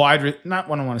I don't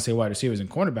want to say wide receivers and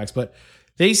cornerbacks, but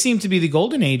they seem to be the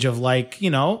golden age of like, a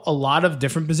lot of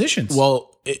different positions.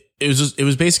 Well, it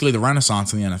was basically the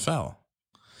Renaissance in the NFL.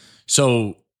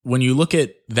 So when you look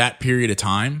at that period of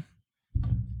time,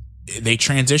 they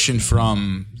transitioned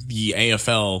from the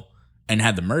AFL and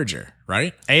had the merger,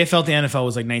 right? AFL to NFL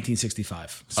was like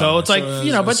 1965. So it's like,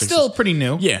 so but still pretty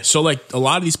new. Yeah. So like a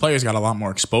lot of these players got a lot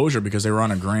more exposure because they were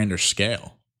on a grander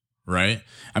scale, right?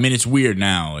 I mean, it's weird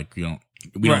now. Like, we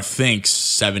don't think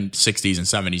 60s and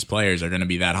 70s players are going to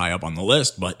be that high up on the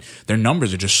list, but their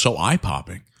numbers are just so eye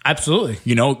popping. Absolutely.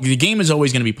 The game is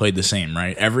always going to be played the same,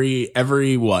 right?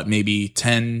 Every what, maybe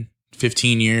 10,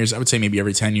 15 years, I would say maybe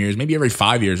every 10 years, maybe every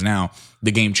 5 years now,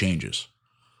 the game changes,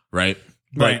 right?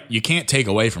 Right. But you can't take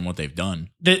away from what they've done.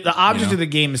 The object of the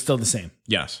game is still the same,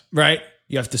 Yes. right?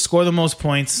 You have to score the most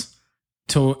points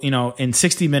to, in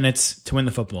 60 minutes to win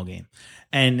the football game.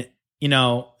 And,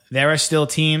 there are still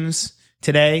teams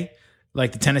today,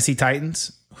 like the Tennessee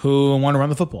Titans, who want to run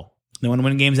the football. They want to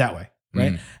win games that way,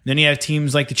 right? Then you have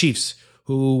teams like the Chiefs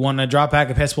who want to drop back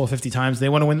a pass ball 50 times. They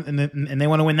want to win, and they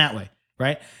want to win that way,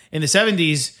 right? In the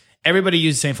 70s, everybody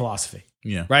used the same philosophy,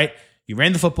 Yeah. right? You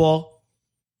ran the football,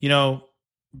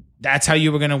 that's how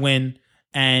you were going to win.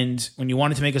 And when you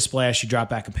wanted to make a splash, you drop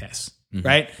back and pass,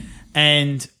 right?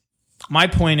 And my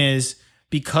point is,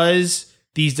 because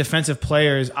these defensive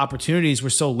players' opportunities were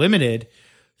so limited,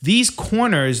 these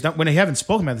corners, when I haven't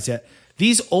spoken about this yet,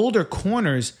 these older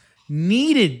corners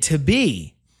needed to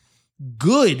be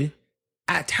good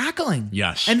at tackling.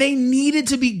 Yes. And they needed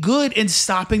to be good in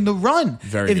stopping the run.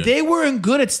 Very if good. they weren't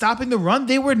good at stopping the run,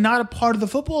 they were not a part of the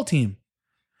football team.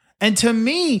 And to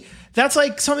me, that's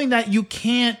like something that you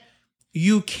can't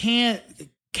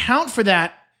count for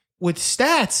that with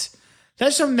stats.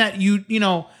 That's something that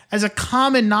as a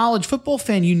common knowledge football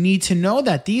fan, you need to know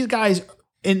that these guys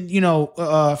from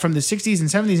the 60s and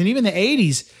 70s and even the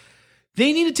 80s,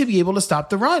 they needed to be able to stop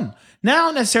the run.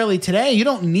 Now, necessarily today, you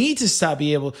don't need to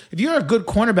be able. If you're a good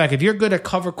cornerback, if you're good at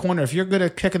cover corner, if you're good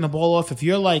at kicking the ball off, if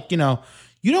you're like, you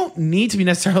don't need to be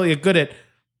necessarily good at,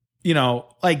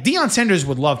 like Deion Sanders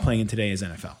would love playing in today's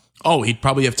NFL. Oh, he'd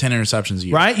probably have 10 interceptions a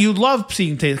year. Right? You'd love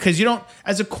seeing because you don't,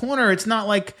 as a corner, it's not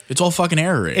like It's all fucking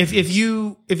error rate. if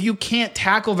you can't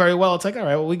tackle very well, it's like, all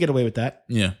right, well, we get away with that.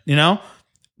 Yeah.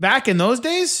 Back in those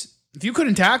days, if you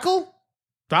couldn't tackle,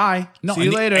 bye. No, See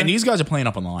you later. And these guys are playing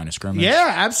up on the line of scrimmage.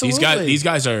 Yeah, absolutely. These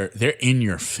guys they're in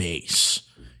your face.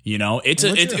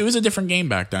 It was a different game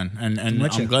back then, and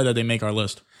I'm glad that they make our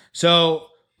list. So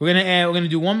we're gonna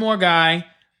do one more guy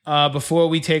before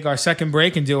we take our second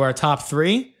break and do our top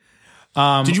three.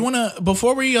 Did you want to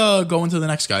before we go into the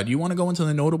next guy? Do you want to go into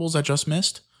the notables that just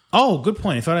missed? Oh, good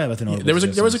point. I thought I had the notables.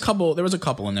 There was a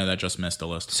couple in there that just missed the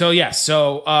list. So yes,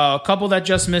 a couple that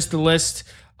just missed the list.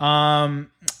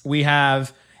 We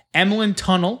have Emlyn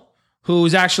Tunnell, who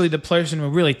is actually the person who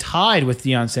really tied with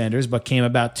Deion Sanders, but came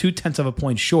about 0.2 of a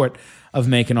point short of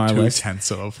making our list.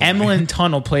 0.2 of a point. Emlyn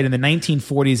Tunnell played in the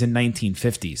 1940s and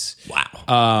 1950s.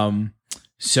 Wow.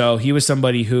 So he was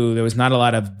somebody who there was not a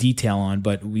lot of detail on,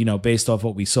 but based off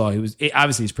what we saw,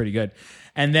 obviously he's pretty good.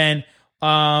 And then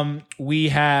we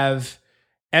have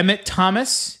Emmett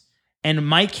Thomas and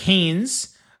Mike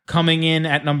Haynes coming in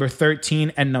at number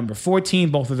 13 and number 14,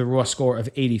 both with a raw score of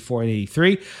 84 and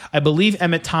 83. I believe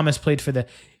Emmett Thomas played for there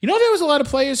was a lot of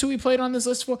players who he played on this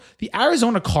list for. The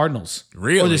Arizona Cardinals.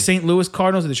 Really? Or the St. Louis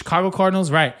Cardinals or the Chicago Cardinals.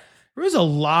 Right. There was a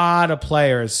lot of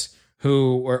players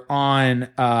who were on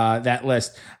that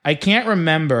list. I can't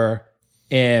remember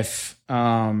if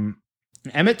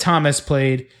Emmett Thomas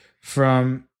played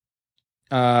from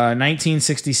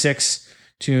 1966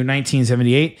 to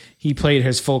 1978. He played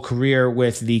his full career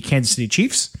with the Kansas City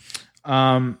Chiefs.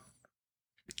 And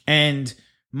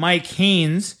Mike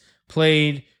Haynes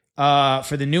played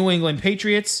for the New England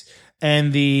Patriots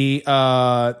and the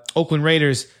Oakland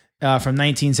Raiders from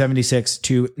 1976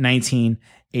 to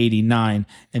 1989.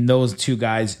 And those two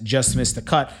guys just missed the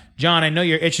cut. John, I know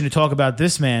you're itching to talk about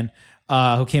this man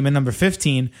who came in number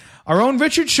 15, our own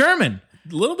Richard Sherman.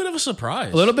 A little bit of a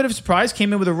surprise. A little bit of a surprise.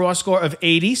 Came in with a raw score of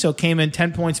 80, so came in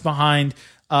 10 points behind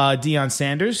Deion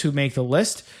Sanders, who make the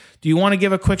list. Do you want to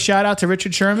give a quick shout out to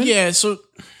Richard Sherman? Yeah, so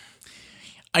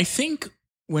I think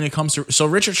when it comes to... So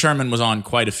Richard Sherman was on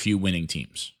quite a few winning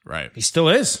teams, right? He still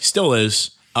is. Still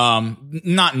is.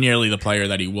 Not nearly the player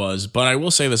that he was, but I will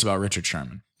say this about Richard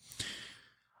Sherman.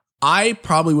 I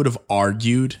probably would have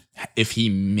argued if he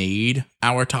made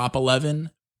our top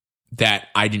 11 that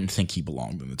I didn't think he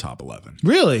belonged in the top 11.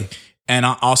 Really? And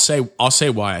I'll say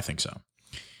why I think so.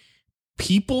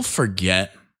 People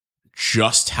forget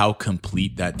just how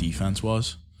complete that defense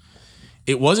was.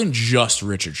 It wasn't just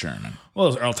Richard Sherman. Well,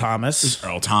 it was Earl Thomas.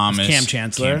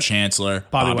 Cam Chancellor.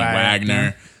 Bobby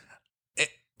Wagner.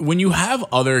 When you have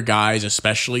other guys,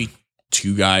 especially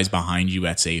two guys behind you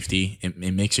at safety, it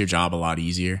makes your job a lot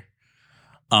easier.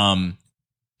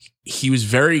 He was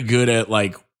very good at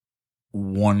like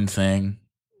one thing.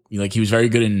 Like he was very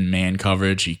good in man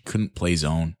coverage. He couldn't play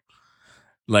zone.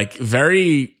 Like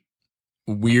very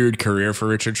weird career for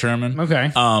Richard Sherman.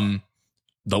 Okay.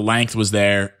 The length was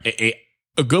there.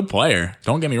 A good player.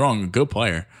 Don't get me wrong, a good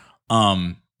player.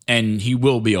 And he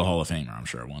will be a Hall of Famer, I'm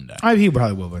sure, one day. He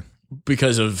probably will be.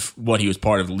 Because of what he was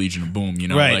part of the Legion of Boom,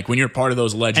 Right. Like when you're part of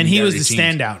those legendary and he was the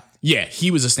teams, standout. Yeah, he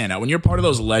was a standout. When you're part of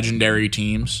those legendary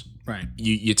teams, right,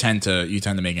 you tend to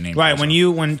make a name. Right.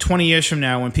 When 20 years from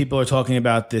now, when people are talking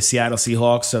about the Seattle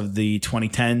Seahawks of the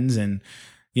 2010s, and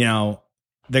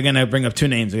they're gonna bring up two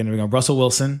names. They're gonna bring up Russell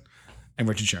Wilson and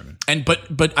Richard Sherman. And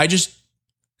but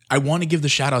I want to give the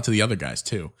shout out to the other guys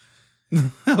too.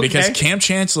 Okay. Because Cam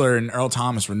Chancellor and Earl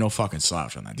Thomas were no fucking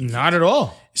slouch on that defense. Not at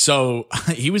all. So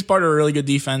he was part of a really good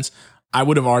defense. I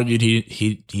would have argued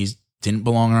he didn't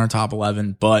belong in our top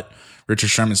 11, but Richard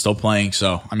Sherman's still playing.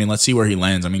 So, I mean, let's see where he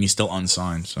lands. I mean, he's still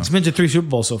unsigned. So he's been to 3 Super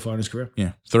Bowls so far in his career.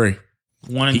 Yeah, 3.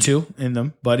 1 and 2 in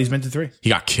them, but he's been to 3. He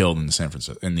got killed in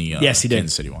the yes, he did.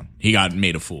 Kansas City one. He got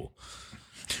made a fool.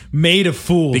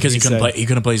 Because he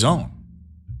couldn't play zone.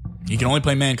 He can only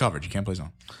play man coverage. He can't play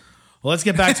zone. Well, let's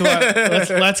get back to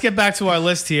our let's get back to our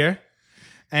list here.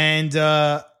 And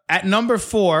at number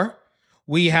 4,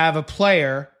 we have a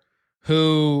player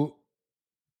who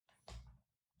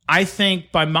I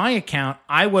think, by my account,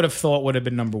 I would have thought would have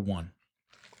been number 1.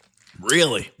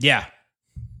 Really? Yeah.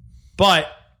 But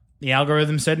the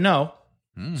algorithm said no.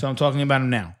 So I'm talking about him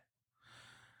now.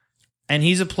 And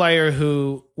he's a player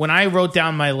who, when I wrote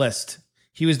down my list,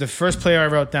 he was the first player I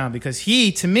wrote down because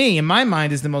he, to me, in my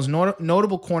mind, is the most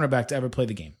notable cornerback to ever play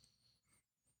the game.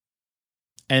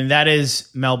 And that is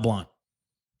Mel Blount.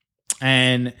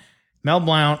 And Mel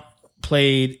Blount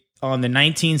played on the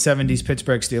 1970s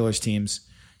Pittsburgh Steelers teams.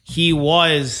 He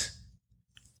was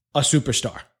a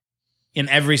superstar in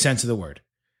every sense of the word.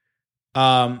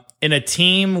 In a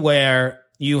team where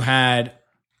you had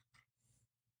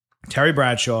Terry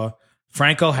Bradshaw,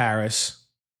 Franco Harris,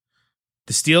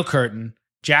 the Steel Curtain,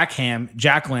 Jack Ham,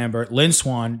 Jack Lambert, Lynn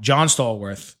Swann, John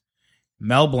Stallworth,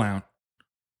 Mel Blount.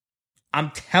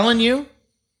 I'm telling you,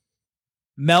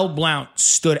 Mel Blount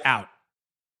stood out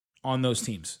on those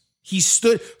teams. He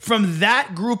stood from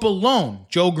that group alone.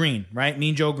 Joe Green, right?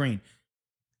 Mean Joe Green.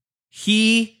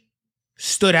 He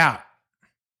stood out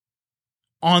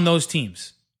on those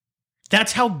teams.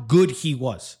 That's how good he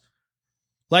was.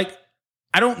 Like,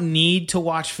 I don't need to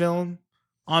watch film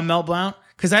on Mel Blount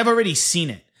because I've already seen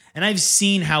it. And I've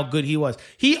seen how good he was.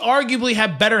 He arguably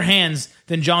had better hands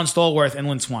than John Stallworth and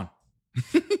Lynn Swann.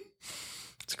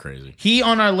 It's crazy. He,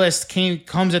 on our list,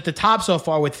 comes at the top so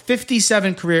far with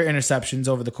 57 career interceptions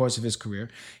over the course of his career.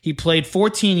 He played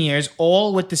 14 years,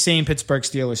 all with the same Pittsburgh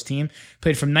Steelers team.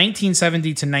 Played from 1970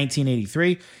 to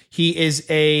 1983. He is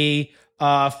a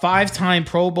 5-time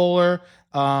Pro Bowler,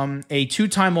 a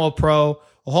 2-time All-Pro,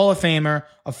 a Hall of Famer,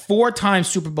 a 4-time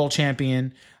Super Bowl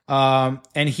champion,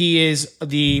 and he is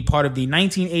the part of the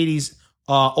 1980s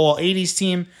All 80s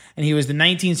team, and he was the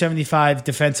 1975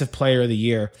 Defensive Player of the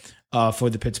Year for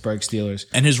the Pittsburgh Steelers.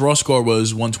 And his raw score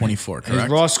was 124, correct?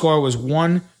 His raw score was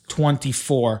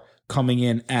 124, coming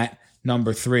in at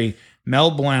number 3.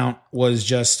 Mel Blount was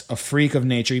just a freak of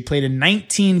nature. He played in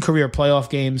 19 career playoff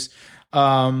games.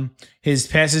 His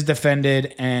passes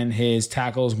defended and his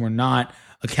tackles were not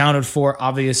accounted for,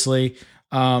 obviously.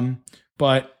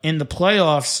 But in the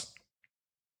playoffs,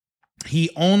 he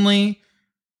only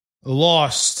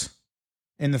lost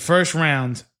in the first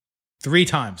round 3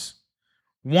 times.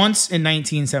 Once in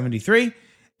 1973,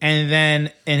 and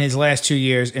then in his last 2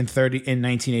 years in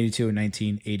 1982 and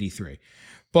 1983.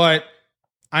 But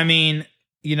I mean,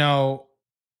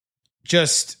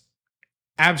 just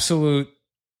absolute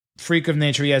freak of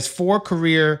nature. He has 4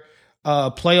 career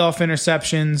playoff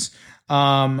interceptions.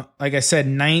 Like I said,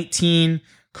 19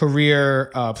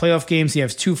 career playoff games. He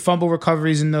has 2 fumble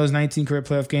recoveries in those 19 career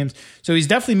playoff games. So he's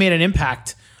definitely made an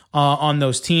impact on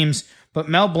those teams. But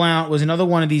Mel Blount was another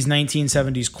one of these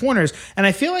 1970s corners. And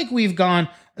I feel like we've going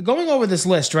over this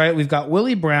list, right? We've got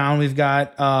Willie Brown, we've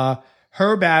got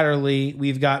Herb Adderley,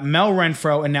 we've got Mel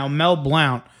Renfro, and now Mel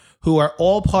Blount, who are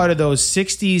all part of those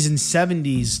 60s and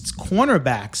 70s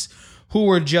cornerbacks who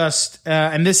were just,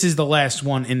 and this is the last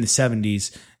one in the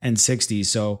 70s and 60s,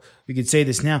 so we could say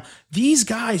this now. These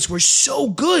guys were so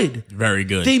good. Very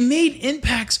good. They made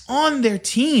impacts on their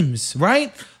teams,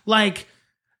 right? Like,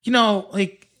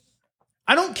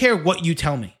 I don't care what you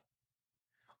tell me.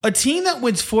 A team that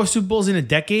wins 4 Super Bowls in a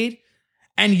decade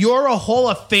and you're a Hall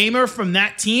of Famer from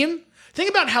that team, think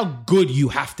about how good you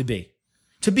have to be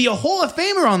a Hall of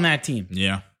Famer on that team.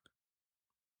 Yeah.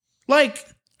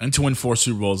 And to win 4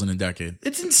 Super Bowls in a decade.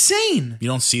 It's insane. You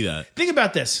don't see that. Think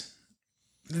about this.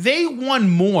 They won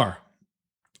more.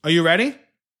 Are you ready? I'm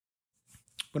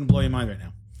going to blow your mind right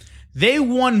now. They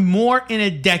won more in a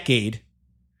decade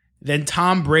than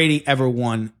Tom Brady ever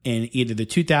won in either the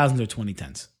 2000s or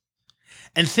 2010s.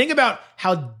 And think about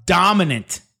how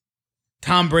dominant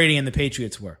Tom Brady and the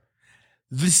Patriots were.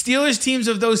 The Steelers teams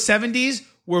of those 70s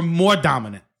were more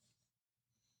dominant.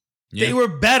 Yeah. They were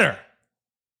better.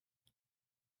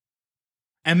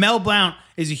 And Mel Blount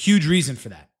is a huge reason for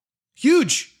that.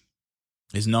 Huge.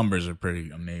 His numbers are pretty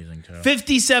amazing, too.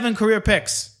 57 career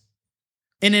picks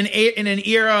in an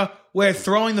era where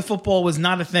throwing the football was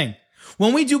not a thing.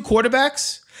 When we do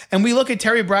quarterbacks and we look at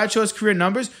Terry Bradshaw's career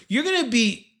numbers, you're going to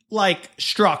be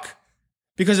struck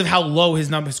because of how low his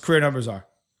career numbers are.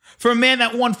 For a man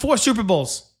that won 4 Super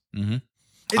Bowls. Mm-hmm.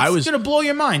 It's going to blow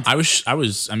your mind.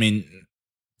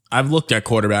 I've looked at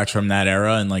quarterbacks from that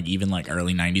era and even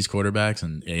early 90s quarterbacks,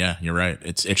 and yeah, you're right.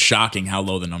 It's shocking how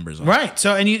low the numbers are. Right.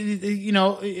 So, and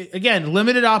again,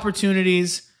 limited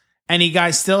opportunities, and he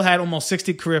guys still had almost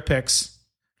 60 career picks.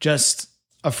 Just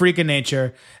a freak of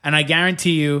nature. And I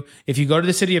guarantee you, if you go to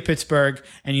the city of Pittsburgh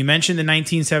and you mention the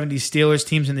 1970s Steelers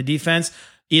teams in the defense,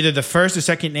 either the first or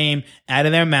second name out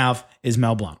of their mouth is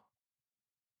Mel Blount.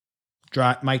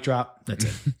 Mic drop. That's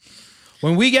it.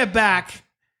 When we get back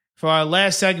for our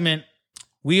last segment,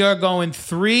 we are going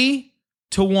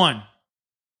 3-1.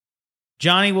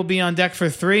 Johnny will be on deck for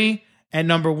 3 at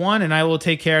number 1, and I will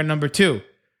take care of number 2.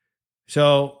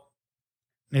 So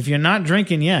if you're not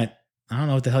drinking yet, I don't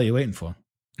know what the hell you're waiting for.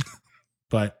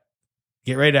 But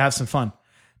get ready to have some fun.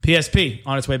 PSP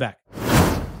on its way back.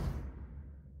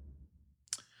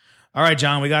 All right,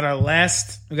 John, we got our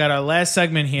last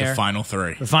segment here. The final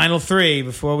 3. The final 3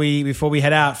 before we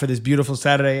head out for this beautiful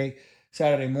Saturday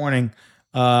morning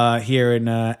here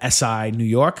in SI, New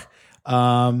York.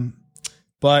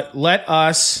 But let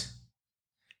us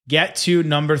get to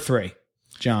number 3,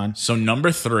 John. So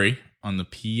number 3 on the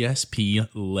PSP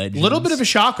Legends. A little bit of a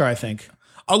shocker, I think.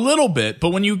 A little bit, but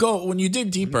when you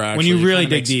dig deeper, actually, when you really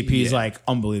dig deep, he's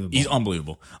unbelievable. He's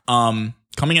unbelievable.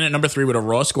 Coming in at number 3 with a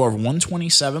raw score of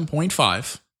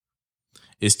 127.5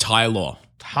 is Ty Law.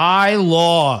 Ty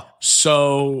Law.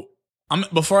 So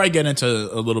before I get into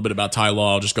a little bit about Ty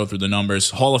Law, I'll just go through the numbers.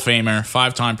 Hall of Famer,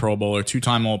 5-time Pro Bowler,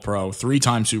 2-time All-Pro,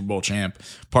 3-time Super Bowl champ,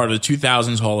 part of the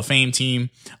 2000s Hall of Fame team.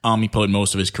 He played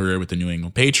most of his career with the New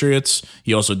England Patriots.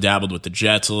 He also dabbled with the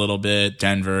Jets a little bit,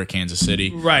 Denver, Kansas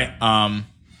City. Right.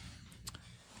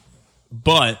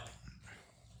 But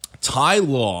Ty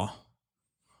Law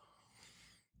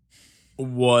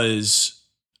was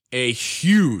a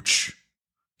huge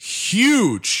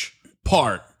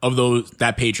part of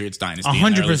that Patriots dynasty.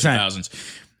 100%.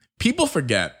 People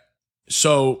forget.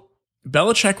 So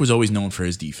Belichick was always known for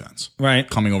his defense, right?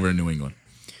 Coming over to New England,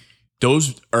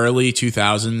 those early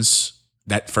 2000s,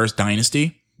 that first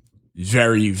dynasty,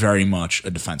 very, very much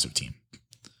a defensive team.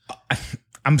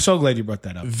 I'm so glad you brought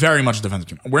that up. Very much a defensive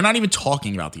team. We're not even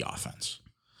talking about the offense.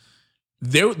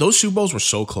 Those Super Bowls were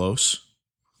so close.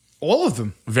 All of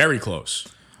them. Very close.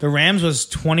 The Rams was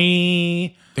 20.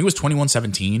 I think it was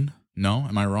 21-17. No,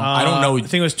 am I wrong? I don't know. I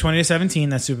think it was 20-17,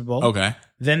 that Super Bowl. Okay.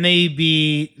 Then they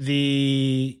beat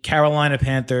the Carolina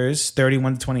Panthers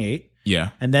 31-28. Yeah.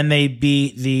 And then they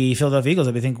beat the Philadelphia Eagles,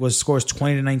 I think scores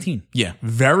 20-19. Yeah.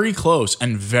 Very close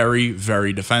and very,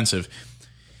 very defensive.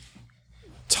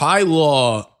 Ty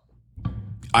Law,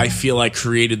 I feel like,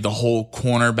 created the whole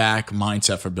cornerback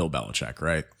mindset for Bill Belichick,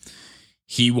 right?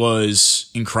 He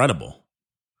was incredible.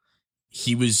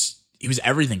 He was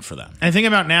everything for them. And think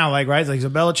about now, like, right? Like, so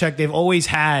Belichick, they've always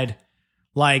had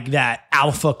like that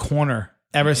alpha corner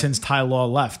ever since Ty Law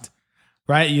left,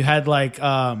 right? You had like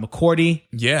McCourty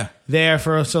there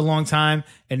for so long time,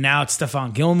 and now it's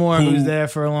Stephon Gilmore who's there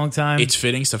for a long time. It's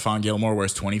fitting Stephon Gilmore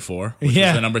wears 24, which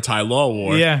is the number Ty Law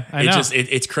wore. Yeah, I know.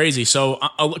 It's crazy. So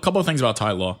a couple of things about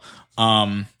Ty Law.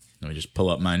 Let me just pull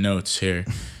up my notes here.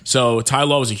 So Ty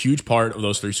Law was a huge part of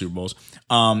those 3 Super Bowls.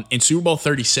 In Super Bowl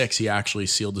 36, he actually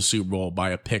sealed the Super Bowl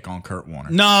by a pick on Kurt Warner.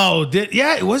 No,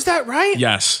 was that right?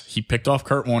 Yes, he picked off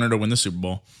Kurt Warner to win the Super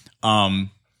Bowl.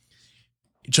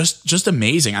 Just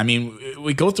amazing. I mean,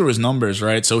 we go through his numbers,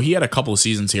 right? So he had a couple of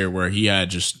seasons here where he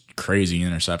had just crazy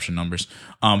interception numbers.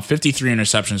 53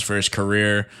 interceptions for his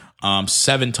career,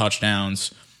 7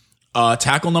 touchdowns.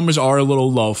 Tackle numbers are a little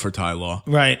low for Ty Law.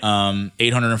 Right.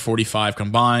 845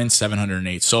 combined,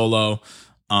 708 solo.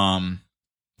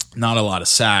 Not a lot of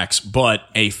sacks, but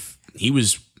he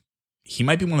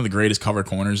might be one of the greatest cover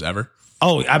corners ever.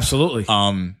 Oh, absolutely.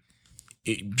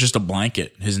 Just a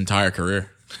blanket his entire career.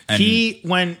 And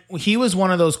when he was one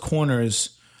of those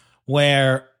corners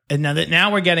where, and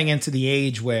now we're getting into the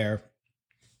age where,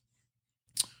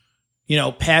 you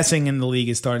know, passing in the league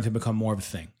is starting to become more of a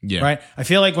thing. Yeah. Right. I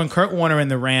feel like when Kurt Warner and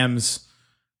the Rams,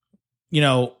 you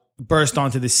know, burst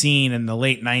onto the scene in the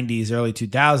late 90s, early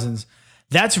 2000s,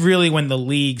 that's really when the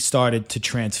league started to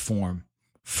transform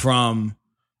from,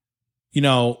 you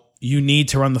know, you need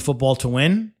to run the football to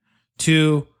win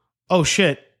to, oh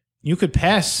shit, you could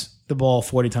pass the ball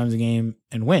 40 times a game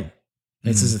and win.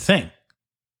 This is a thing.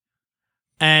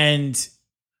 And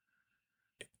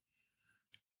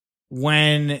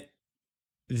when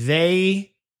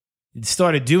they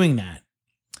started doing that,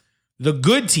 the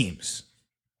good teams,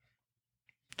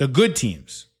 the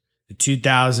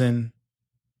 2000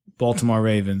 Baltimore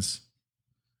Ravens,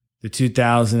 the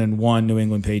 2001 New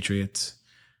England Patriots,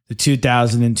 the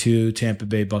 2002 Tampa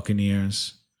Bay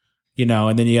Buccaneers, you know,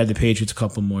 and then you had the Patriots a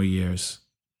couple more years.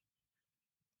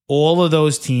 All of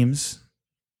those teams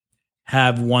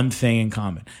have one thing in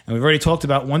common. And we've already talked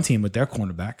about one team with their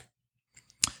cornerback.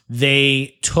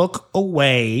 They took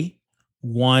away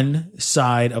one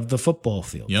side of the football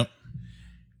field. Yep.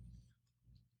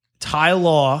 Ty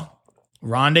Law,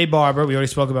 Rondé Barber, we already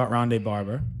spoke about Rondé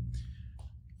Barber.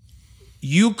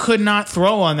 You could not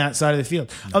throw on that side of the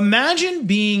field. Imagine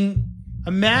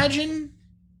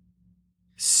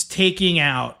taking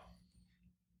out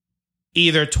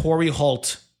either Torrey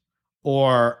Holt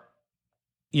or,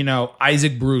 you know,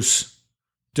 Isaac Bruce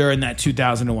during that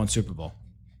 2001 Super Bowl.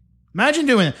 Imagine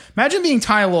doing it. Imagine being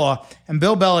Ty Law and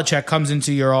Bill Belichick comes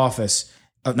into your office,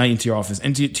 not into your office,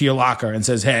 into your locker and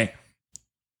says, hey,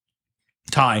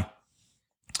 Ty,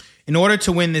 in order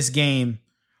to win this game,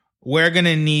 we're going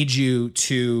to need you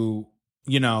to,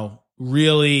 you know,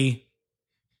 really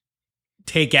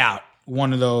take out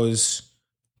one of those,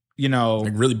 you know.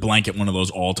 Like really blanket one of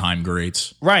those all-time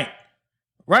greats. Right.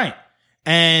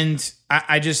 And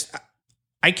I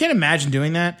can't imagine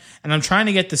doing that. And I'm trying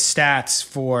to get the stats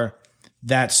for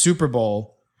that Super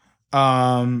Bowl.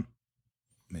 Let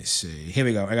me see. Here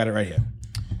we go. I got it right here.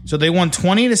 So they won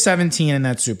 20-17 in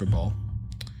that Super Bowl.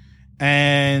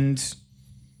 And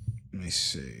let me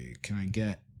see. Can I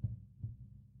get...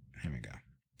 Here we go.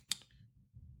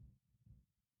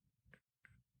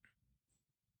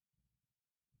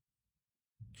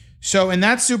 So in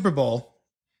that Super Bowl,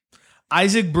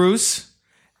 Isaac Bruce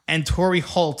and Torrey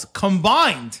Holt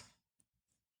combined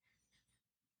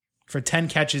for 10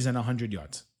 catches and 100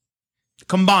 yards.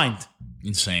 Combined.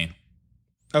 Insane.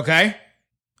 Okay?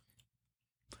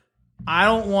 I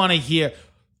don't want to hear...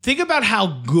 Think about how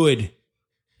good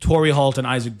Torrey Holt and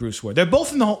Isaac Bruce were. They're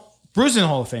both in the Bruce is in the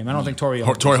Hall of Fame. I don't think Torrey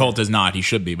Holt is not. He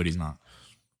should be, but he's not.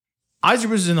 Isaac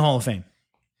Bruce is in the Hall of Fame.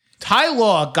 Ty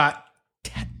Law got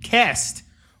cast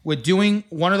with doing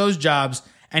one of those jobs,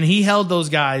 and he held those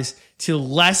guys to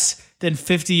less than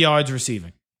 50 yards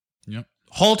receiving. Yep.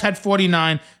 Holt had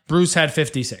 49. Bruce had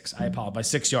 56. I apologize. By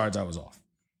 6 yards, I was off.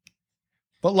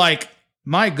 But, like,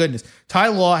 my goodness. Ty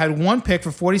Law had one pick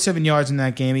for 47 yards in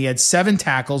that game. He had 7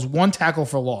 tackles, 1 tackle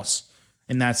for loss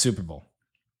in that Super Bowl.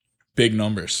 Big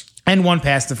numbers. And 1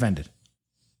 pass defended.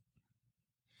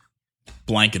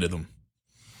 Blanketed them.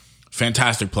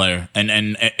 Fantastic player and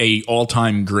a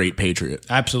all-time great Patriot.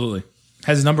 Absolutely.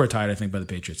 Has his number retired, I think, by the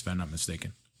Patriots, if I'm not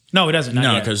mistaken. No, it doesn't.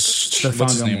 No, because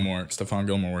what's his name more? Stephon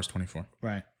Gilmore wears 24.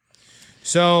 Right.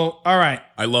 So, all right.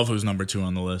 I love who's number 2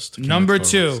 on the list. Number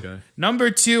 2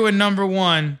 and number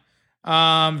 1.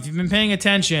 If you've been paying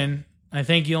attention, I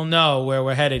think you'll know where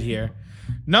we're headed here.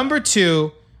 Number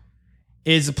 2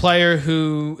 is a player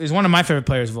who is one of my favorite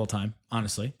players of all time,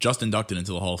 honestly. Just inducted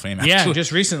into the Hall of Fame, actually. Yeah,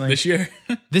 just recently. This year.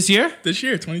 This year? This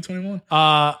year, 2021.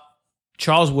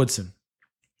 Charles Woodson.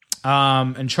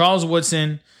 And Charles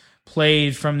Woodson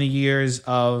played from the years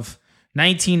of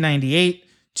 1998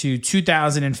 to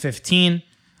 2015.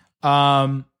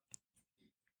 Let's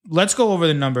go over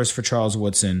the numbers for Charles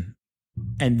Woodson,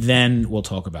 and then we'll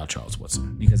talk about Charles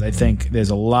Woodson, because I think there's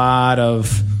a lot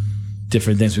of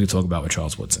different things we could talk about with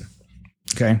Charles Woodson.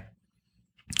 Okay.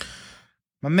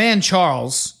 My man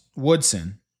Charles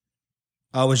Woodson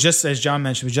was just, as John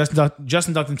mentioned, was just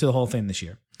inducted into the Hall of Fame this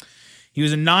year. He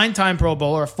was a 9-time Pro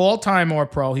Bowler, a full-time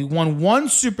All-Pro. He won 1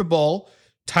 Super Bowl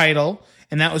title,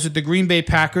 and that was with the Green Bay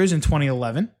Packers in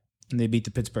 2011, and they beat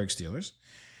the Pittsburgh Steelers.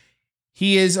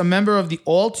 He is a member of the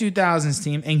All-2000s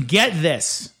team, and get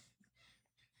this.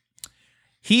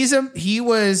 He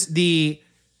was the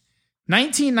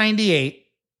 1998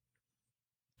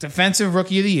 Defensive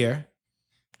Rookie of the Year,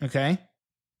 okay?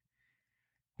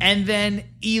 And then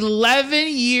 11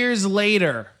 years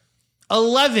later,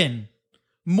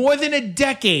 more than a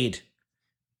decade,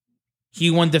 he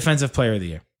won Defensive Player of the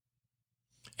Year.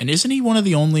 And isn't he one of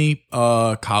the only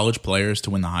college players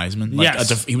to win the Heisman?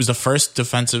 Yes. He was the first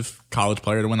defensive college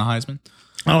player to win the Heisman?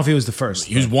 I don't know if he was the first.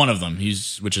 He was one of them,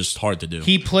 which is hard to do.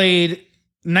 He played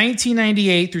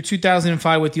 1998 through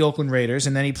 2005 with the Oakland Raiders,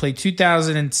 and then he played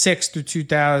 2006 through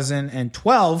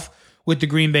 2012 with the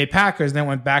Green Bay Packers, and then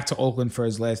went back to Oakland for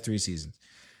his last 3 seasons.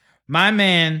 My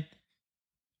man,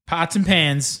 Pots and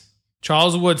Pans,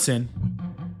 Charles Woodson,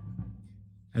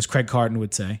 as Craig Carton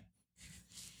would say,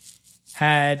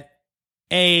 had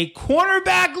a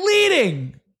cornerback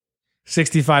leading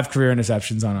 65 career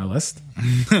interceptions on our list,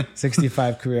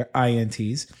 65 career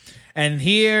INTs. And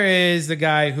here is the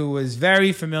guy who was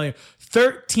very familiar.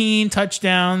 13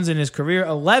 touchdowns in his career,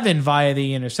 11 via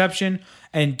the interception,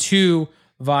 and 2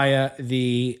 via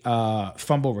the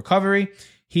fumble recovery.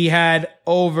 He had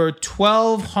over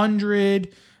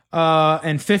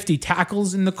 1,250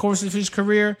 tackles in the course of his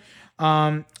career.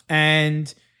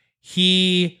 And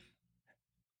he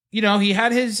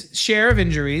had his share of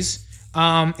injuries.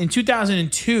 In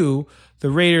 2002,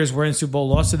 the Raiders were in the Super Bowl,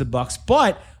 lost to the Bucs,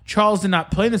 but Charles did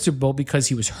not play in the Super Bowl because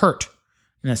he was hurt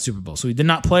in that Super Bowl. So he did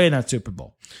not play in that Super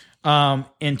Bowl.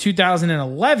 In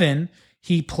 2011,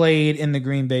 he played in the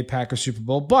Green Bay Packers Super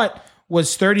Bowl, but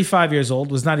was 35 years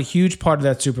old, was not a huge part of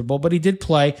that Super Bowl, but he did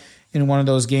play in one of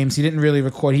those games. He didn't really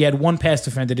record. He had 1 pass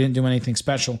defender, didn't do anything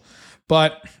special.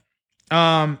 But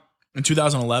in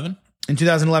 2011? In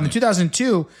 2011.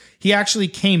 2002, he actually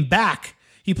came back.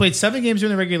 He played 7 games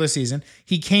during the regular season.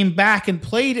 He came back and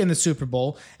played in the Super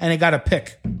Bowl, and he got a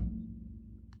pick.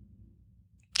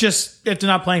 Just after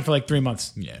not playing for like 3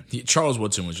 months. Yeah. Charles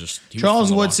Woodson was just...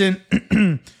 Charles Woodson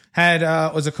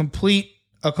was a complete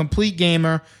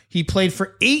gamer. He played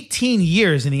for 18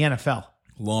 years in the NFL.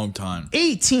 Long time.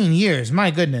 18 years.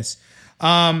 My goodness.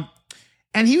 And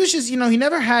he was just, he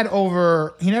never had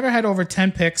over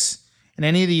 10 picks in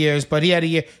any of the years, but he had a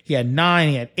year. He had 9,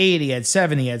 he had 8, he had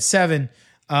 7, he had 7.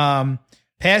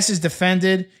 Passes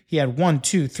defended. He had 1,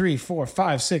 2, 3, 4,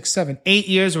 5, 6, 7, 8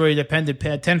 years where he defended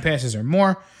 10 passes or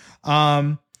more.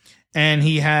 And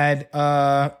he had,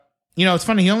 it's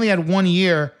funny. He only had 1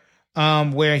 year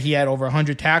where he had over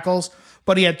 100 tackles,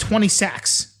 but he had 20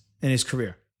 sacks in his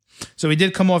career. So he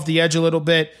did come off the edge a little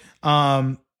bit.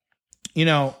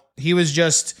 He was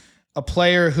just a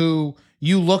player who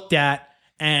you looked at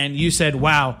and you said,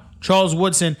 wow, Charles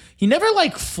Woodson, he never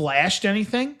flashed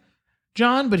anything,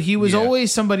 John, but he was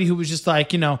always somebody who was just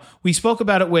we spoke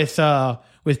about it with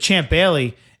Champ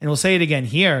Bailey, and we'll say it again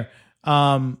here.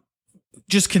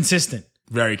 Just consistent.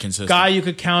 Very consistent. Guy you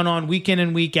could count on week in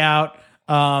and week out.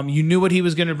 You knew what he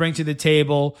was going to bring to the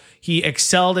table. He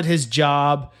excelled at his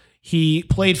job. He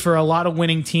played for a lot of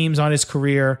winning teams on his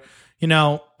career,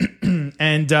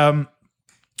 and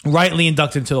rightly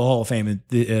inducted into the Hall of Fame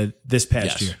this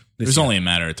past year. It was only a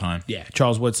matter of time. Yeah,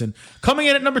 Charles Woodson. Coming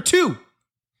in at number 2.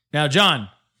 Now, John.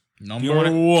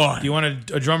 Number 1. Do you want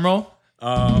a drum roll?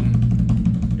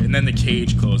 And then the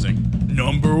cage closing.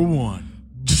 Number 1.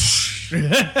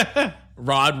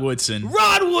 Rod Woodson.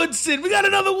 Rod Woodson. We got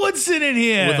another Woodson in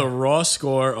here. With a raw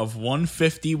score of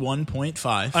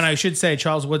 151.5. And I should say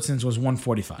Charles Woodson's was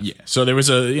 145. Yeah. So there was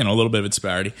a little bit of a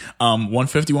disparity.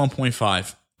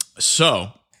 151.5.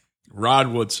 So Rod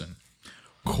Woodson,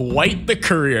 quite the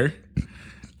career.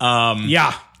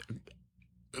 Yeah.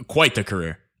 Quite the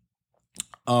career.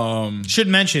 Should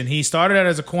mention he started out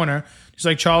as a corner, just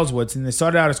like Charles Woodson. They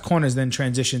started out as corners, then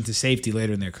transitioned to safety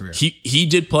later in their career. He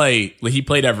did play. Like, he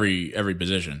played every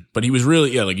position, but he was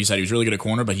really, like you said, he was really good at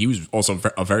corner. But he was also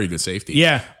a very good safety.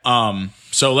 Yeah.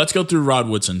 So let's go through Rod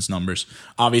Woodson's numbers.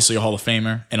 Obviously, a Hall of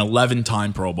Famer, an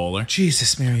 11-time Pro Bowler,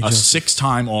 Jesus, Mary a Joseph.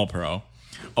 6-time All Pro,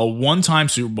 a 1-time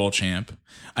Super Bowl champ,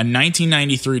 a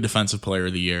 1993 Defensive Player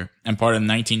of the Year, and part of the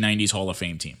 1990s Hall of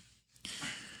Fame team.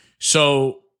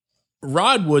 So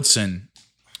Rod Woodson,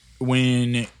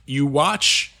 when you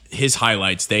watch his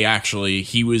highlights,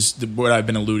 he was what I've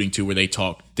been alluding to, where they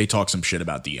talk some shit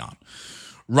about Deion.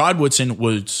 Rod Woodson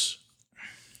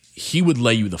he would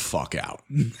lay you the fuck out.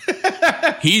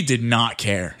 He did not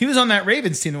care. He was on that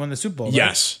Ravens team that won the Super Bowl. Right?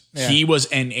 Yes. Yeah. He was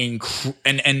and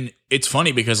it's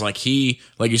funny because like you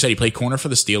said, he played corner for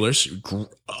the Steelers,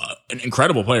 an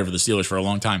incredible player for the Steelers for a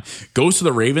long time, goes to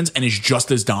the Ravens and is just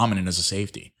as dominant as a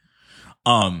safety.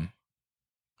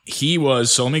 He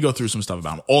was, so let me go through some stuff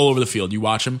about him. All over the field. You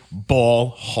watch him, ball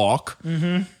hawk.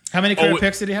 Mm-hmm. How many career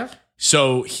picks did he have?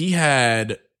 So he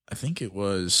had, I think it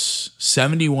was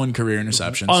 71 career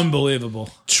interceptions. Unbelievable.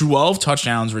 12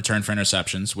 touchdowns returned for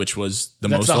interceptions, which was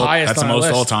That's the most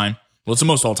all time. Well, it's the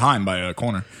most all time by a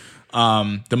corner.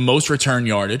 The most return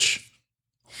yardage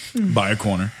by a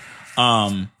corner.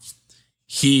 Third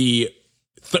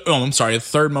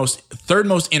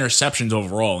most interceptions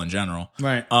overall in general.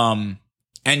 Right.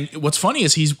 And what's funny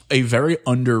is he's a very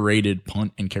underrated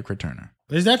punt and kick returner.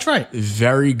 That's right.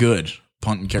 Very good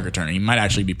punt and kick returner. He might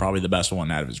actually be probably the best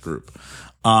one out of his group.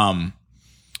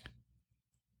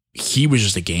 He was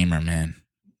just a gamer, man.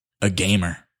 A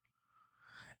gamer.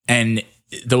 And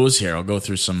those here, I'll go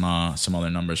through some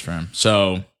other numbers for him.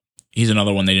 So he's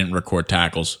another one they didn't record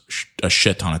tackles, a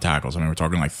shit ton of tackles. I mean, we're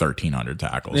talking like 1,300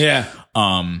 tackles. Yeah.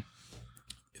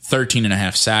 13 and a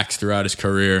half sacks throughout his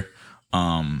career.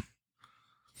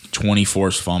 20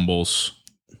 forced fumbles.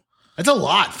 That's a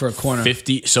lot for a corner.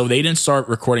 50. So they didn't start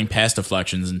recording pass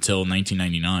deflections until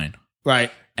 1999.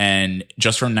 Right. And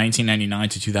just from 1999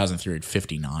 to 2003, at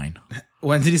 59.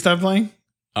 When did he start playing?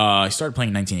 He started playing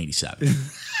in 1987.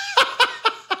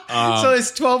 So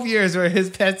it's 12 years where his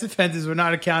pass defenses were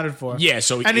not accounted for. Yeah.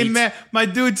 So my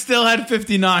dude still had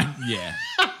 59. Yeah.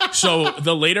 So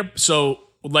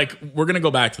we're gonna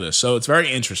go back to this. So it's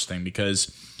very interesting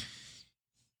because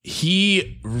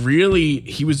he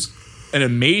was an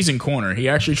amazing corner. He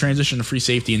actually transitioned to free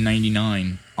safety in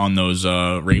 99 on those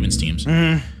Ravens teams.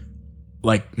 Mm-hmm.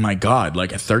 Like, my God,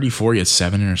 like at 34, he had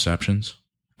 7 interceptions.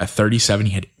 At 37,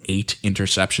 he had 8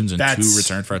 interceptions and 2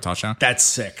 returned for a touchdown. That's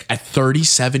sick. At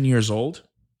 37 years old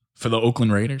for the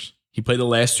Oakland Raiders. He played the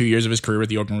last 2 years of his career with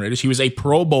the Oakland Raiders. He was a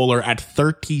Pro Bowler at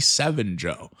 37,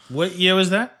 Joe. What year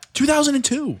was that?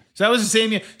 2002. So that was the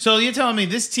same year. So you're telling me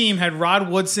this team had Rod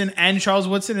Woodson and Charles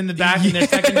Woodson in the back in their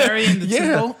secondary in the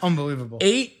Super Bowl? Unbelievable.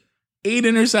 8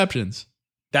 interceptions.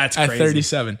 That's at crazy.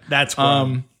 37. That's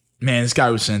cool. Man, this guy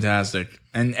was fantastic.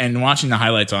 And watching the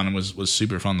highlights on him was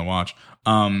super fun to watch.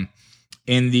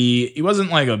 He wasn't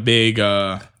like a big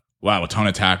a ton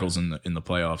of tackles in the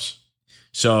playoffs.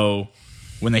 So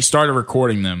when they started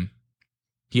recording them,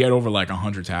 he had over like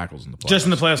 100 tackles in the playoffs. Just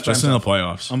in the playoffs. Just in the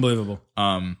playoffs. Unbelievable.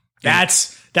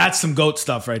 That's some GOAT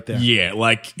stuff right there. Yeah,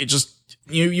 like it just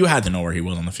you had to know where he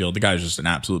was on the field. The guy's just an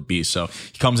absolute beast. So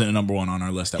he comes in at number 1 on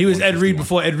our list. He was Ed Reed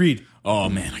before Ed Reed. Oh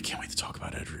man, I can't wait to talk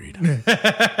about Ed Reed.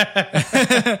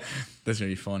 That's gonna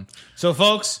be fun. So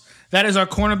folks, that is our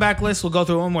cornerback list. We'll go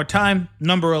through it one more time.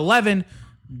 Number 11,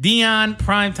 Deion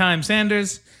Primetime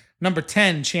Sanders. Number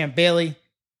 10, Champ Bailey.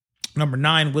 Number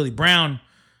 9, Willie Brown.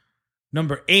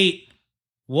 Number 8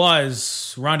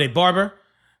 was Rondé Barber.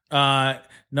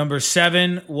 Number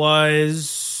 7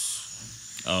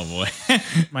 was... Oh, boy.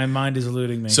 My mind is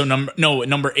eluding me. So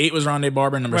number 8 was Rondé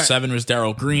Barber. Number 7 was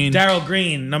Darrell Green. Darrell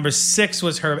Green. Number 6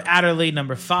 was Herb Adderley.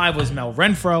 Number 5 was Mel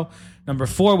Renfro. Number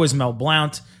 4 was Mel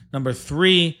Blount. Number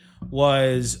 3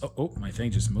 was... Oh, my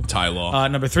thing just moved. Ty Law.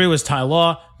 Number 3 was Ty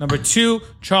Law. Number 2,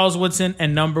 Charles Woodson.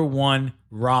 And number 1,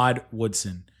 Rod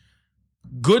Woodson.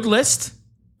 Good list.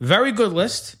 Very good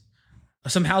list.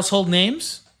 Some household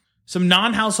names. Some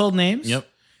non-household names. Yep.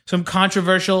 Some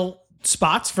controversial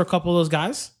spots for a couple of those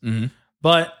guys. Mm-hmm.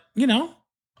 But,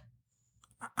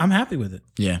 I'm happy with it.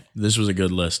 Yeah, this was a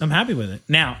good list. I'm happy with it.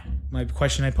 Now, my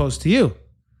question I pose to you.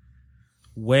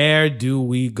 Where do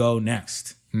we go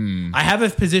next? I have a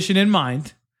position in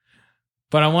mind,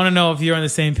 but I want to know if you're on the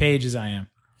same page as I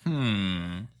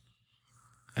am.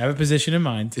 I have a position in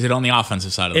mind. Is it on the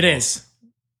offensive side of the It ball? is.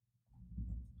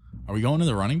 Are we going to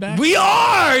the running back? We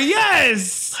are.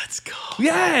 Yes. Let's go.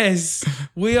 Yes.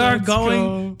 We are Let's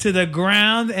going go. to the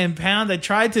ground and pound. I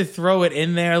tried to throw it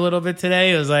in there a little bit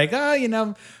today. It was like,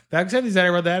 back seventies, they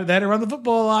had to run the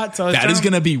football a lot. So That is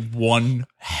going to be one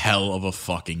hell of a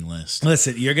fucking list.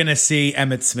 Listen, you're going to see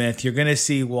Emmitt Smith. You're going to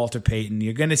see Walter Payton.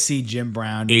 You're going to see Jim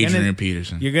Brown. You're Adrian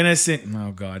Peterson. You're going to see...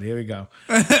 Oh, God. Here we go.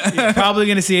 You're probably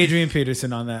going to see Adrian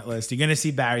Peterson on that list. You're going to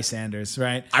see Barry Sanders,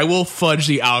 right? I will fudge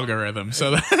the algorithm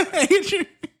so that Adrian...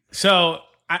 So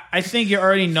I think you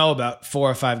already know about 4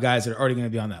 or 5 guys that are already going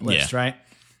to be on that list, Yeah.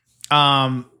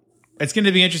 right? It's going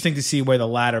to be interesting to see where the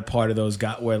latter part of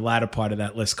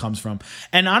that list comes from,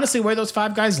 and honestly, where those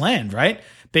 5 guys land, right?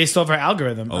 Based off our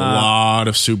algorithm, A lot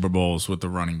of Super Bowls with the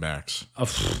running backs. a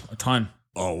ton.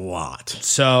 A lot.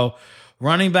 So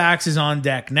running backs is on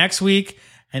deck next week,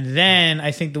 and then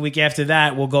I think the week after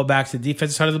that we'll go back to the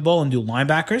defensive side of the ball and do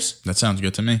linebackers. That sounds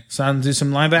good to me. So do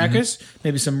some linebackers,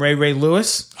 maybe some Ray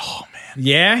Lewis. Oh, man.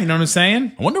 Yeah, you know what I'm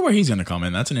saying? I wonder where he's going to come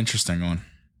in. That's an interesting one.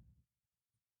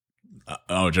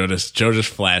 Joe just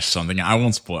flashed something. I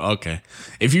won't spoil. Okay.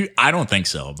 I don't think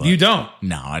so. But You don't?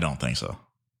 No, I don't think so.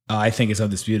 I think it's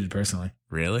undisputed, personally.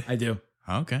 Really? I do.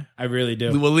 Okay. I really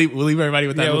do. We'll leave everybody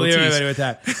with that. Yeah, we'll little leave tease.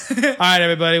 everybody with that. All right,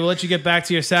 everybody. We'll let you get back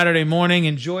to your Saturday morning.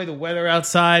 Enjoy the weather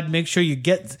outside. Make sure you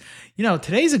get,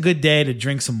 today's a good day to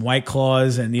drink some White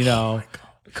Claws and,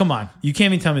 come on. You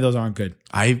can't even tell me those aren't good.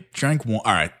 I drank one.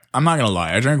 All right. I'm not going to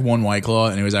lie. I drank one White Claw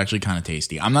and it was actually kind of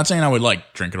tasty. I'm not saying I would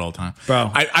drink it all the time.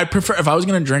 Bro. I prefer, if I was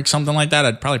going to drink something like that,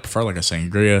 I'd probably prefer like a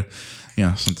sangria,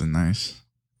 something nice.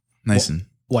 Nice and.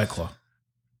 White Claw.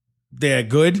 They're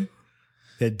good.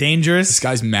 They're dangerous. This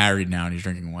guy's married now and he's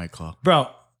drinking White Claw. Bro,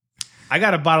 I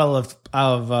got a bottle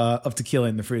of tequila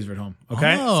in the freezer at home.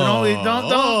 Okay, Oh.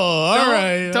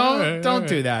 don't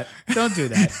do that. Don't do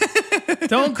that.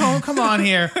 Don't come on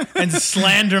here and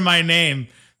slander my name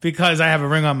because I have a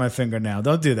ring on my finger now.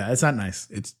 Don't do that. It's not nice.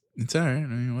 It's all right. I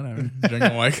mean, whatever.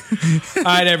 Drinking White. All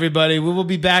right, everybody. We will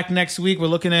be back next week. We're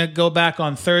looking to go back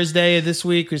on Thursday of this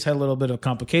week. We just had a little bit of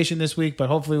complication this week, but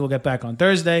hopefully we'll get back on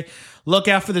Thursday. Look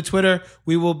out for the Twitter.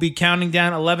 We will be counting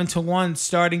down 11-1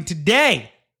 starting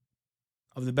today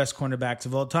of the best cornerbacks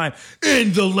of all time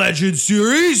in the Legend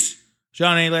Series.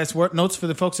 John, any last notes for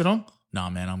the folks at home? Nah,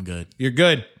 man, I'm good. You're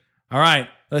good. All right.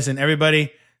 Listen,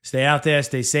 everybody, stay out there,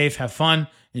 stay safe, have fun,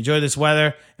 enjoy this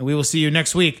weather, and we will see you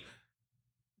next week.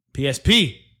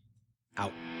 PSP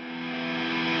out.